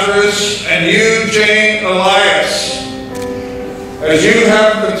 Lazarus, and you, Jane, Elyas, as you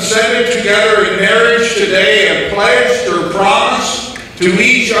have consented together in marriage today and pledged or promised to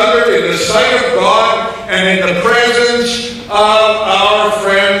each other in the sight of God and in the presence of our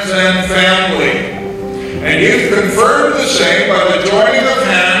friends and family. And you've confirmed the same by the joining of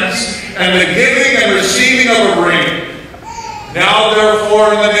hands and the giving and receiving of a ring. Now,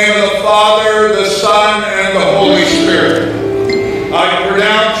 therefore, in the name of the Father, the Son, and the Holy Spirit, I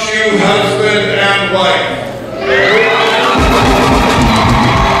pronounce you husband and wife.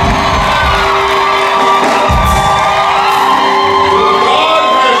 God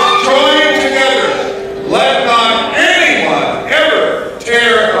has joined together. Let not anyone ever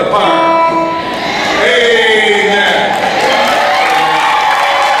tear apart. Amen.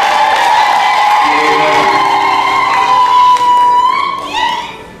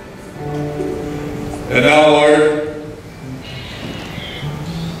 And now, Lord,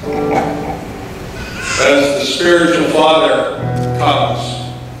 as the spiritual father comes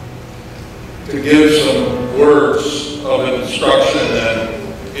to give some words of instruction and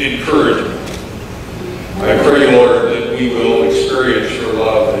encouragement, I pray, Lord, that we will experience your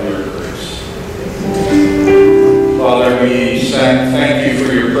love and your grace. Father, we thank you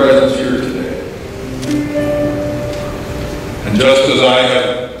for your presence here today. And just as I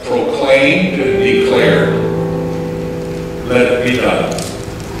have proclaimed and declared, let it be done.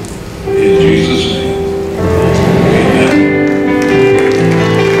 In Jesus' name.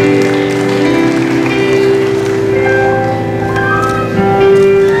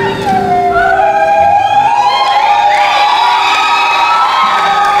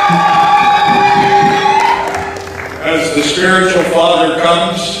 Spiritual father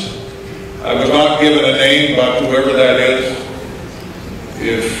comes. I was not given a name, but whoever that is,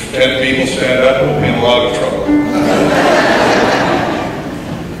 if 10 people stand up, we'll be in a lot of trouble.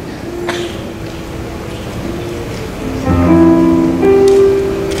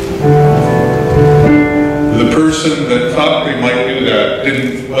 The person that thought we might do that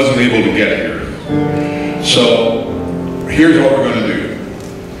wasn't able to get here. So here's what we're going to do.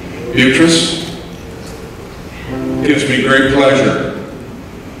 Butrus, gives me great pleasure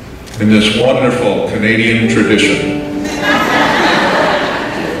in this wonderful Canadian tradition.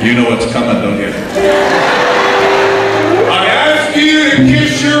 You know what's coming, don't you? I ask you to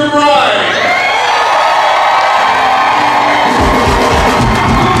kiss your bride.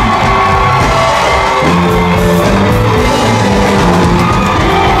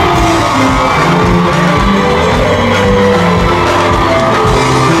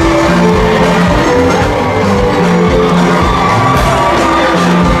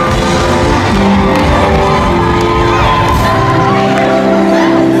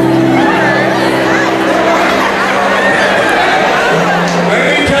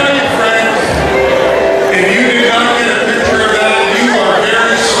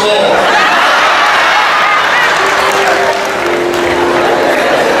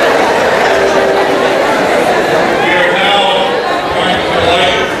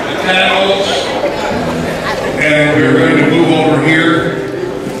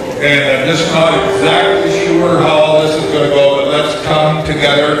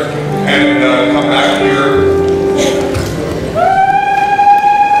 Together and come back here.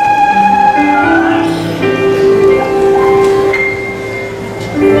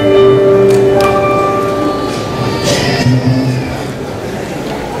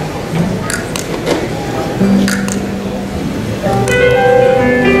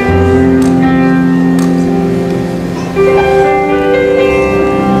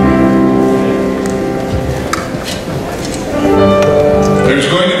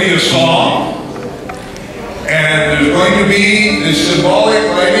 is symbolic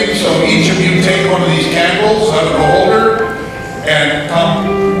lighting, so each of you take one of these candles out of the holder and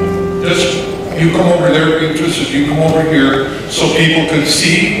you come over there, Butrus, if you come over here so people can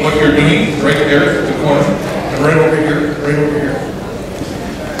see what you're doing right there at the corner. And right over here,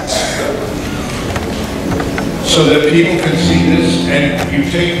 so that people can see this, and you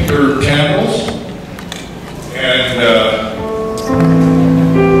take your candles and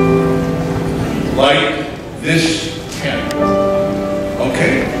light this candle.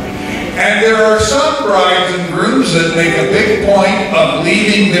 Okay? And there are some brides and grooms that make a big point of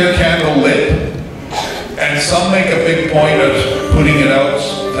leaving their candle lit, and some make a big point of putting it out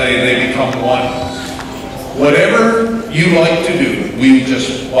so they become one. Whatever you like to do, we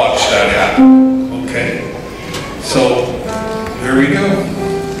just watch that happen. Okay? So, here we go.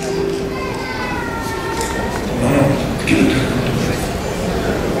 Give it to her.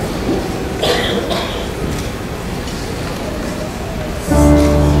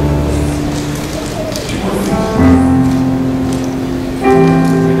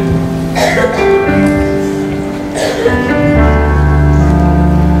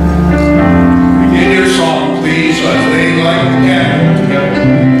 Begin your song, please, as they light the candle together.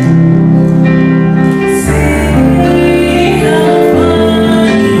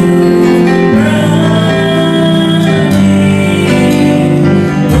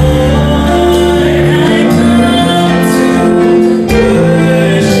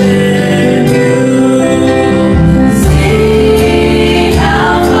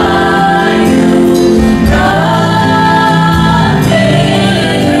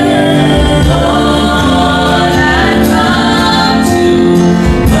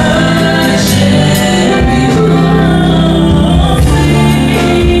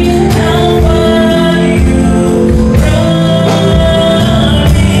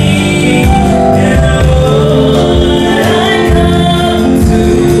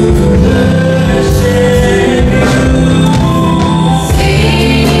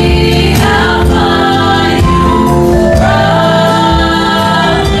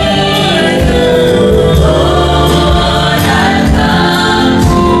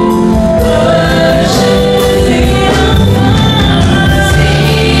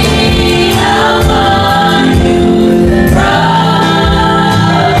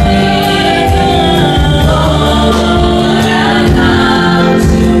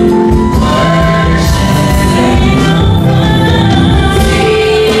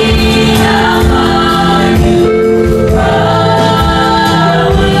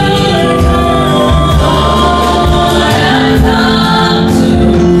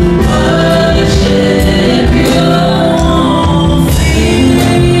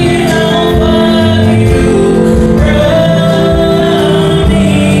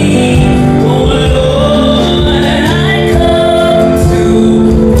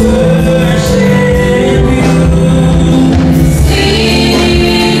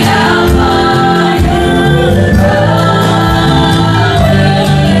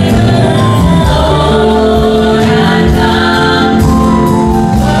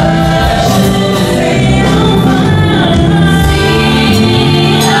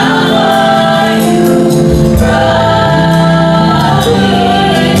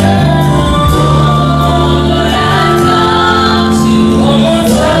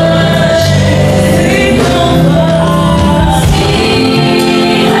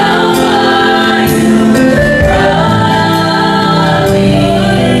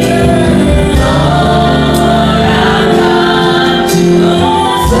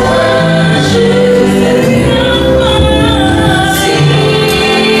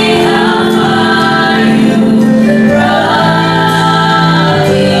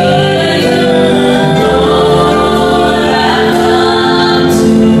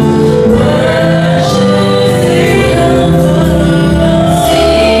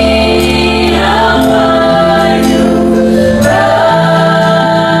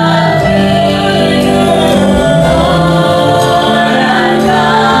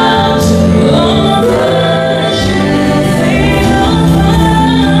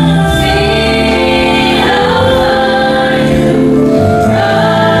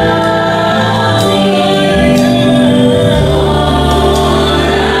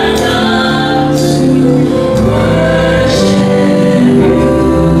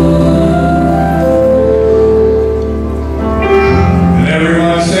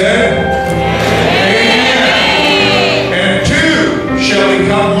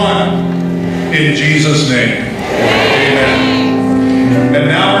 In Jesus' name. Amen. And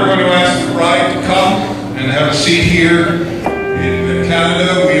now we're going to ask the bride to come and have a seat here. In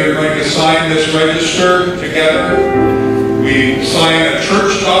Canada, we are going to sign this register together. We We sign a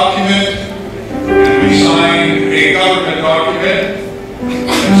church document, and we sign a government document.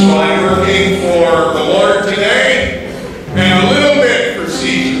 And so I'm working for the Lord today, and a little bit for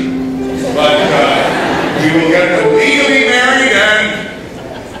Caesar. But we will get legally married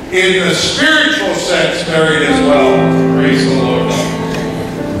and in the spiritual sense married as well. Praise the Lord.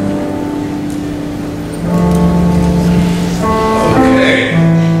 Okay.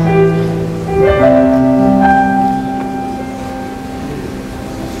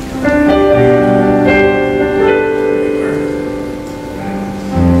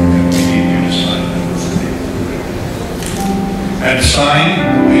 And sign,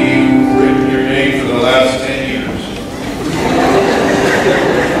 we've written your name for the last 10 years.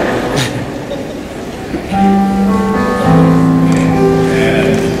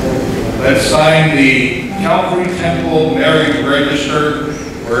 And let's sign the Calvary Temple Marriage Register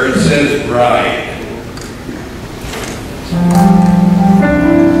where it says bride.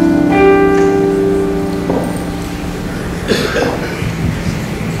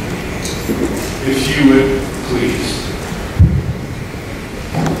 If you would, please.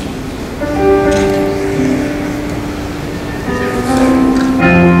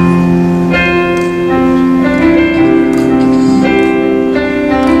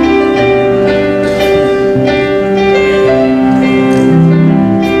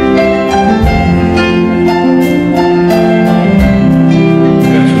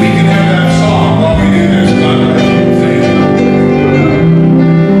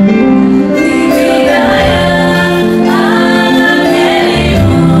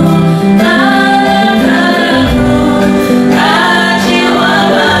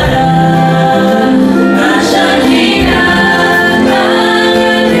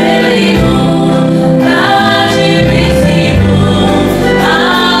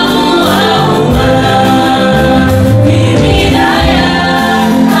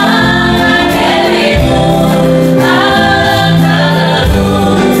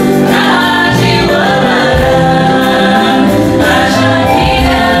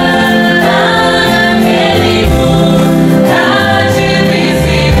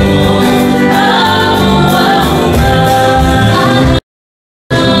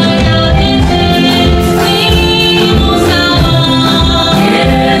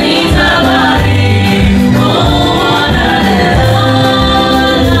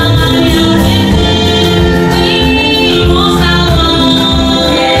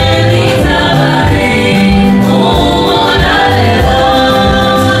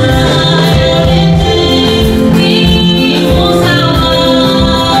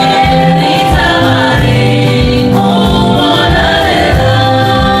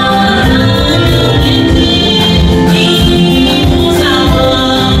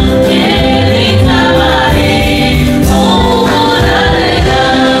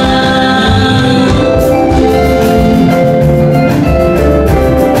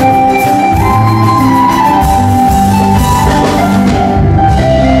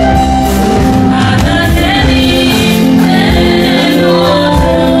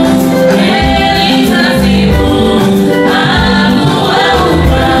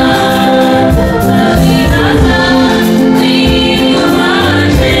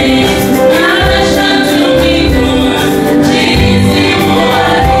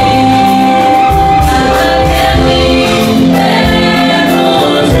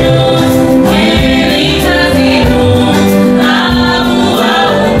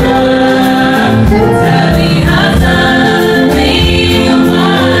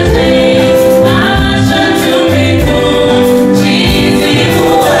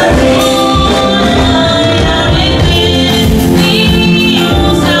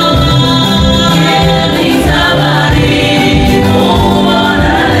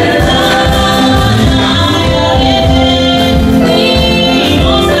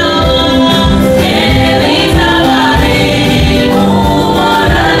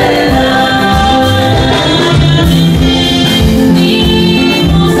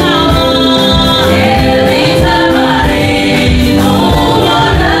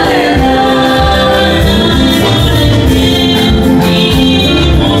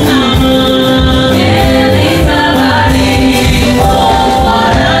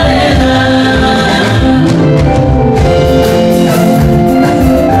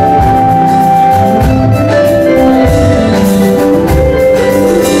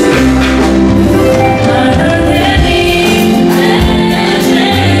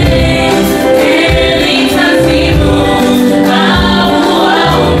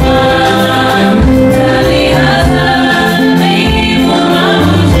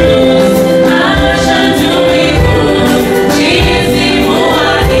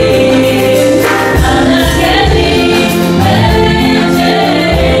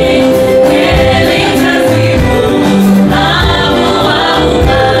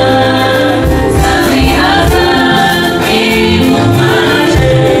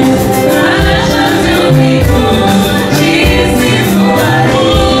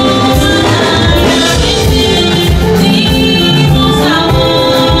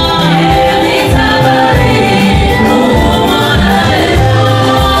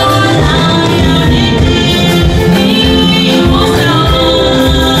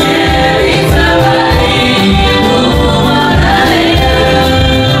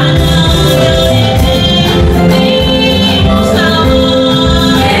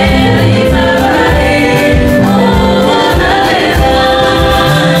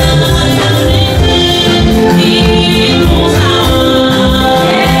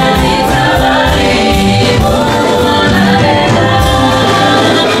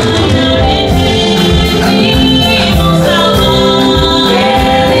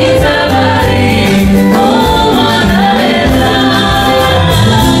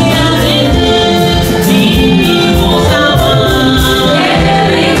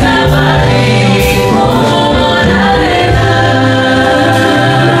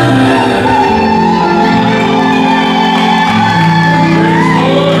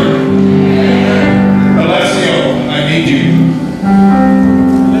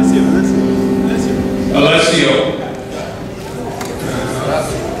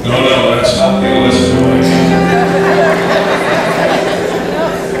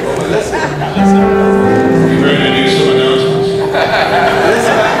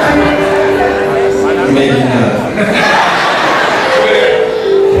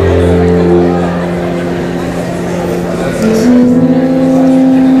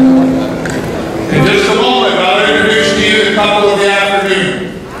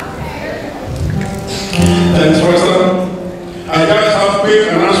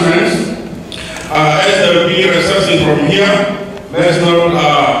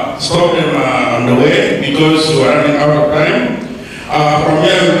 not stop them on the way because we are running out of time. From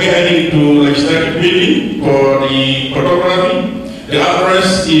here we'll be heading to legislative meeting for the photography. The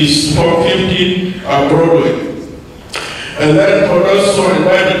address is 450 Broadway. And then for those who are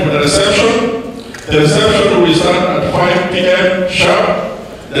invited for the reception will start at 5 p.m. sharp.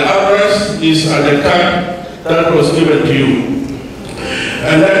 The address is at the card that was given to you.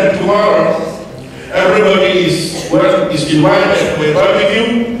 And then tomorrow, everybody is invited to a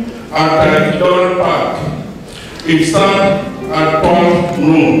barbecue at Donald Park. It starts at 12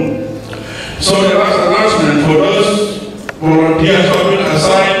 noon. So the last announcement for those volunteers who have been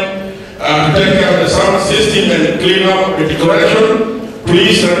assigned to take care of the sound system and clean up the decoration,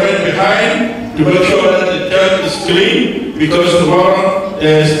 please remain behind to make sure that the church is clean because tomorrow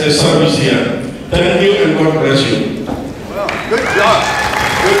there is a service here. Thank you and God bless you. Well, good job.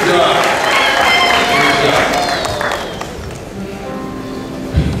 Good job. Good job.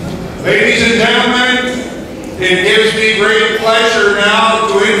 Ladies and gentlemen, it gives me great pleasure now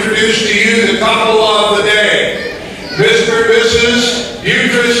to introduce to you the couple of the day, Mr. and Mrs.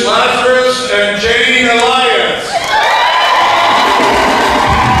 Butrus, Lazarus, and Jane Elyas.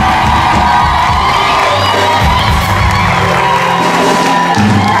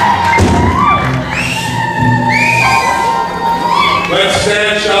 Let's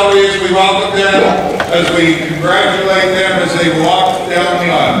stand, shall we, as we welcome them, as we congratulate them as they walk down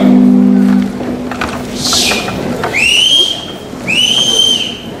the aisle.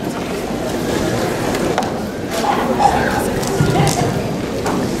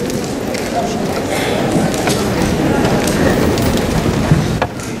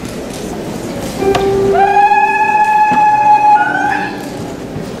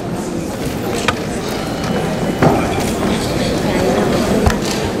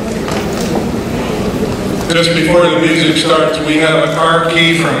 Just before the music starts, we have a car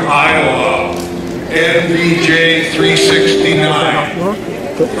key from Iowa, NBJ 369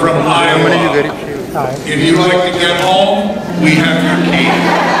 from Iowa. If you'd like to get home, we have your key.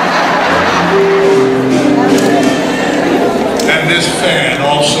 And this fan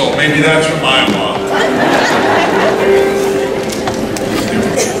also, maybe that's from Iowa.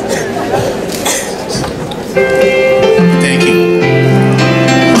 Thank you.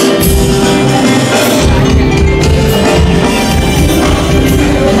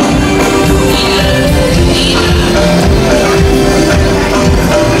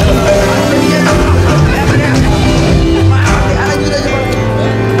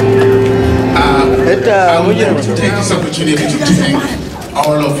 I would like to take this opportunity to thank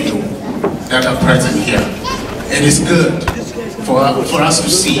all of you that are present here. It is good for us to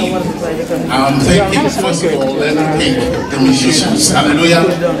see. Thank you, first of all, let me thank the musicians. Hallelujah.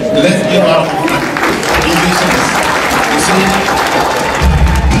 Let's give our musicians. You see,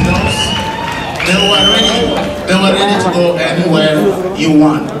 they were ready to go anywhere you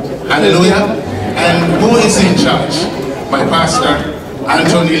want. Hallelujah. And who is in charge? My pastor,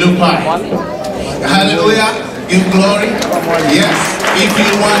 Anthony Lupai. Hallelujah. Give glory. Yes. If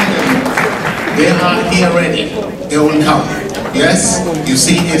you want them, they are here ready. They will come. Yes. You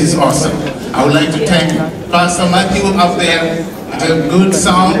see, it is awesome. I would like to thank Pastor Matthew up there. The good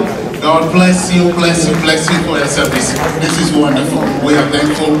sound. God bless you, bless you, bless you for your service. This is wonderful. We are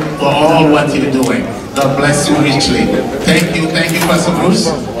thankful for all what you're doing. God bless you richly. Thank you, Pastor Bruce.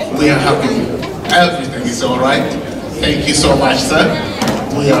 We are happy. Everything is all right. Thank you so much, sir.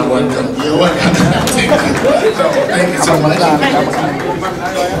 We are welcome. You're welcome. Thank you. So, thank you so much.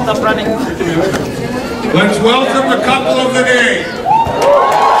 Stop running. Let's welcome the couple of the day.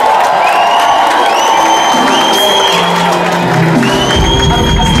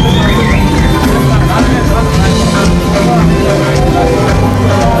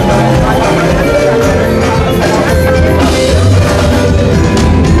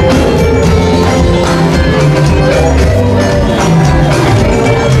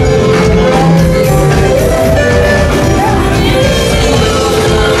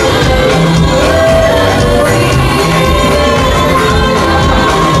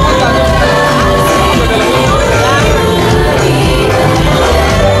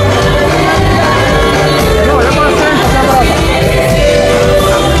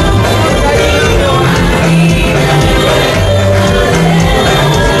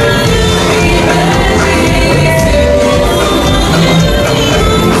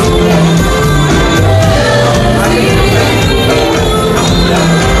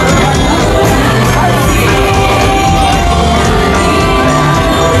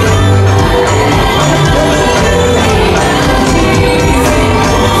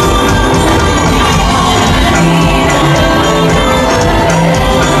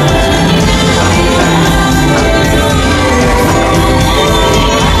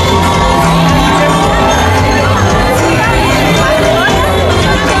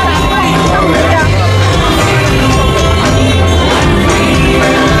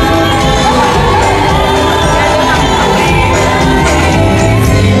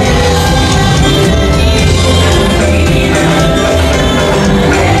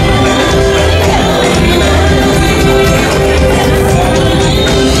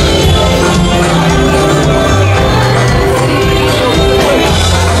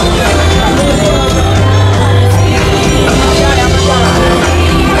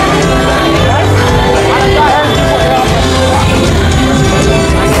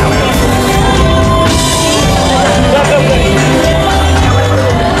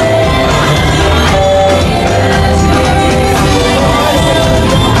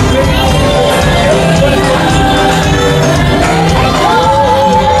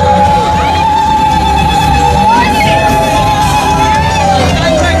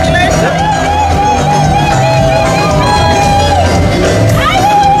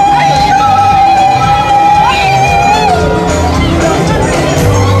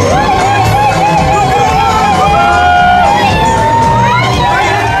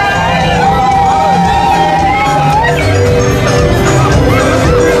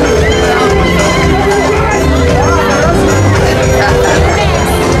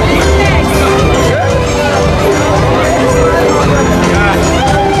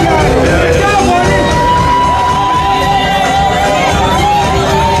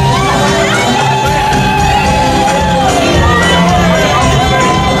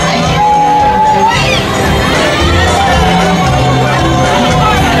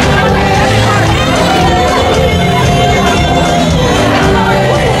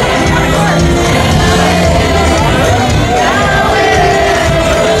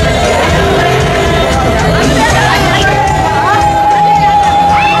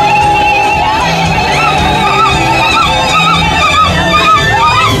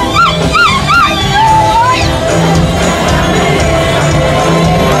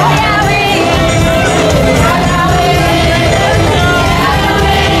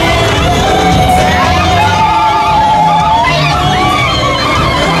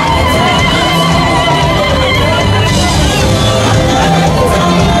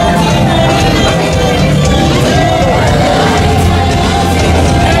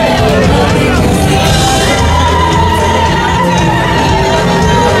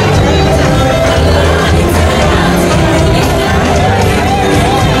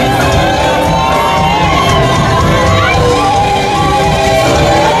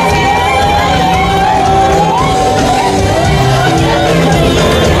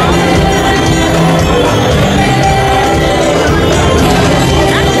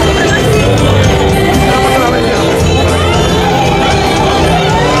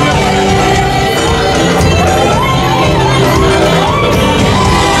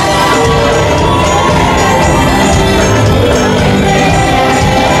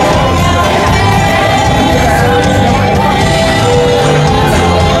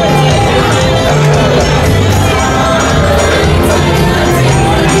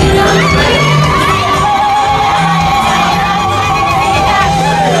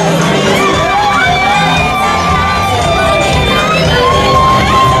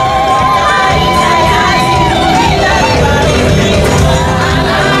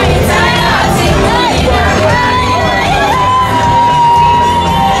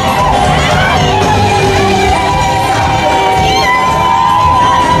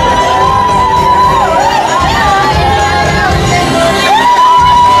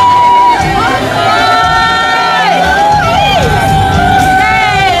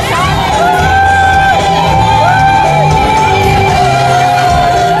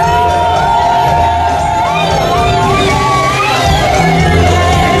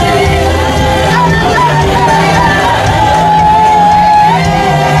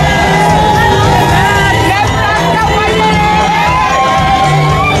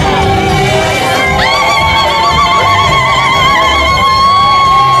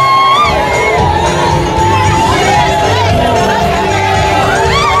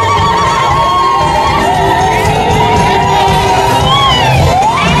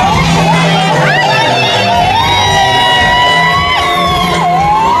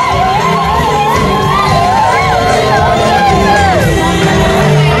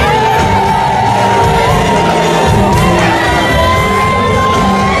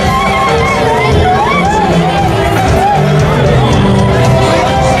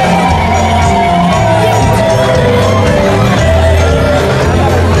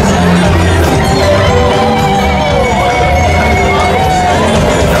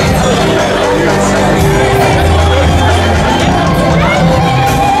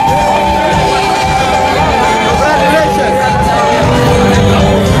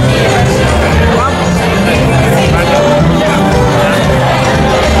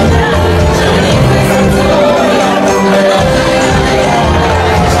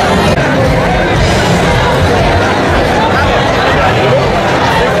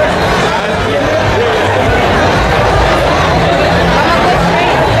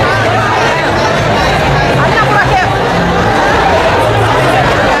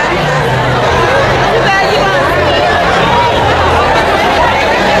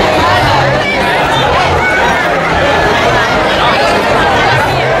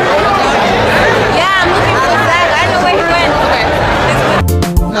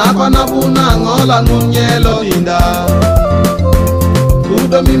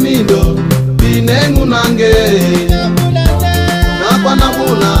 Udo mimindo binengu nange Nakwa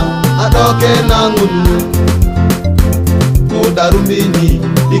nabuna adoke nangunu Kudarumbini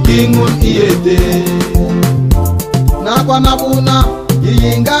dikingun iyete Nakwa nabuna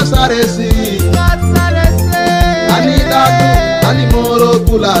yinga saresi Ani datu ani moro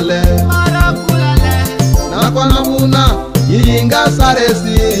kulale Nakwa nabuna yinga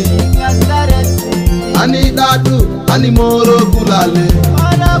saresi Ani datu ani moro kulale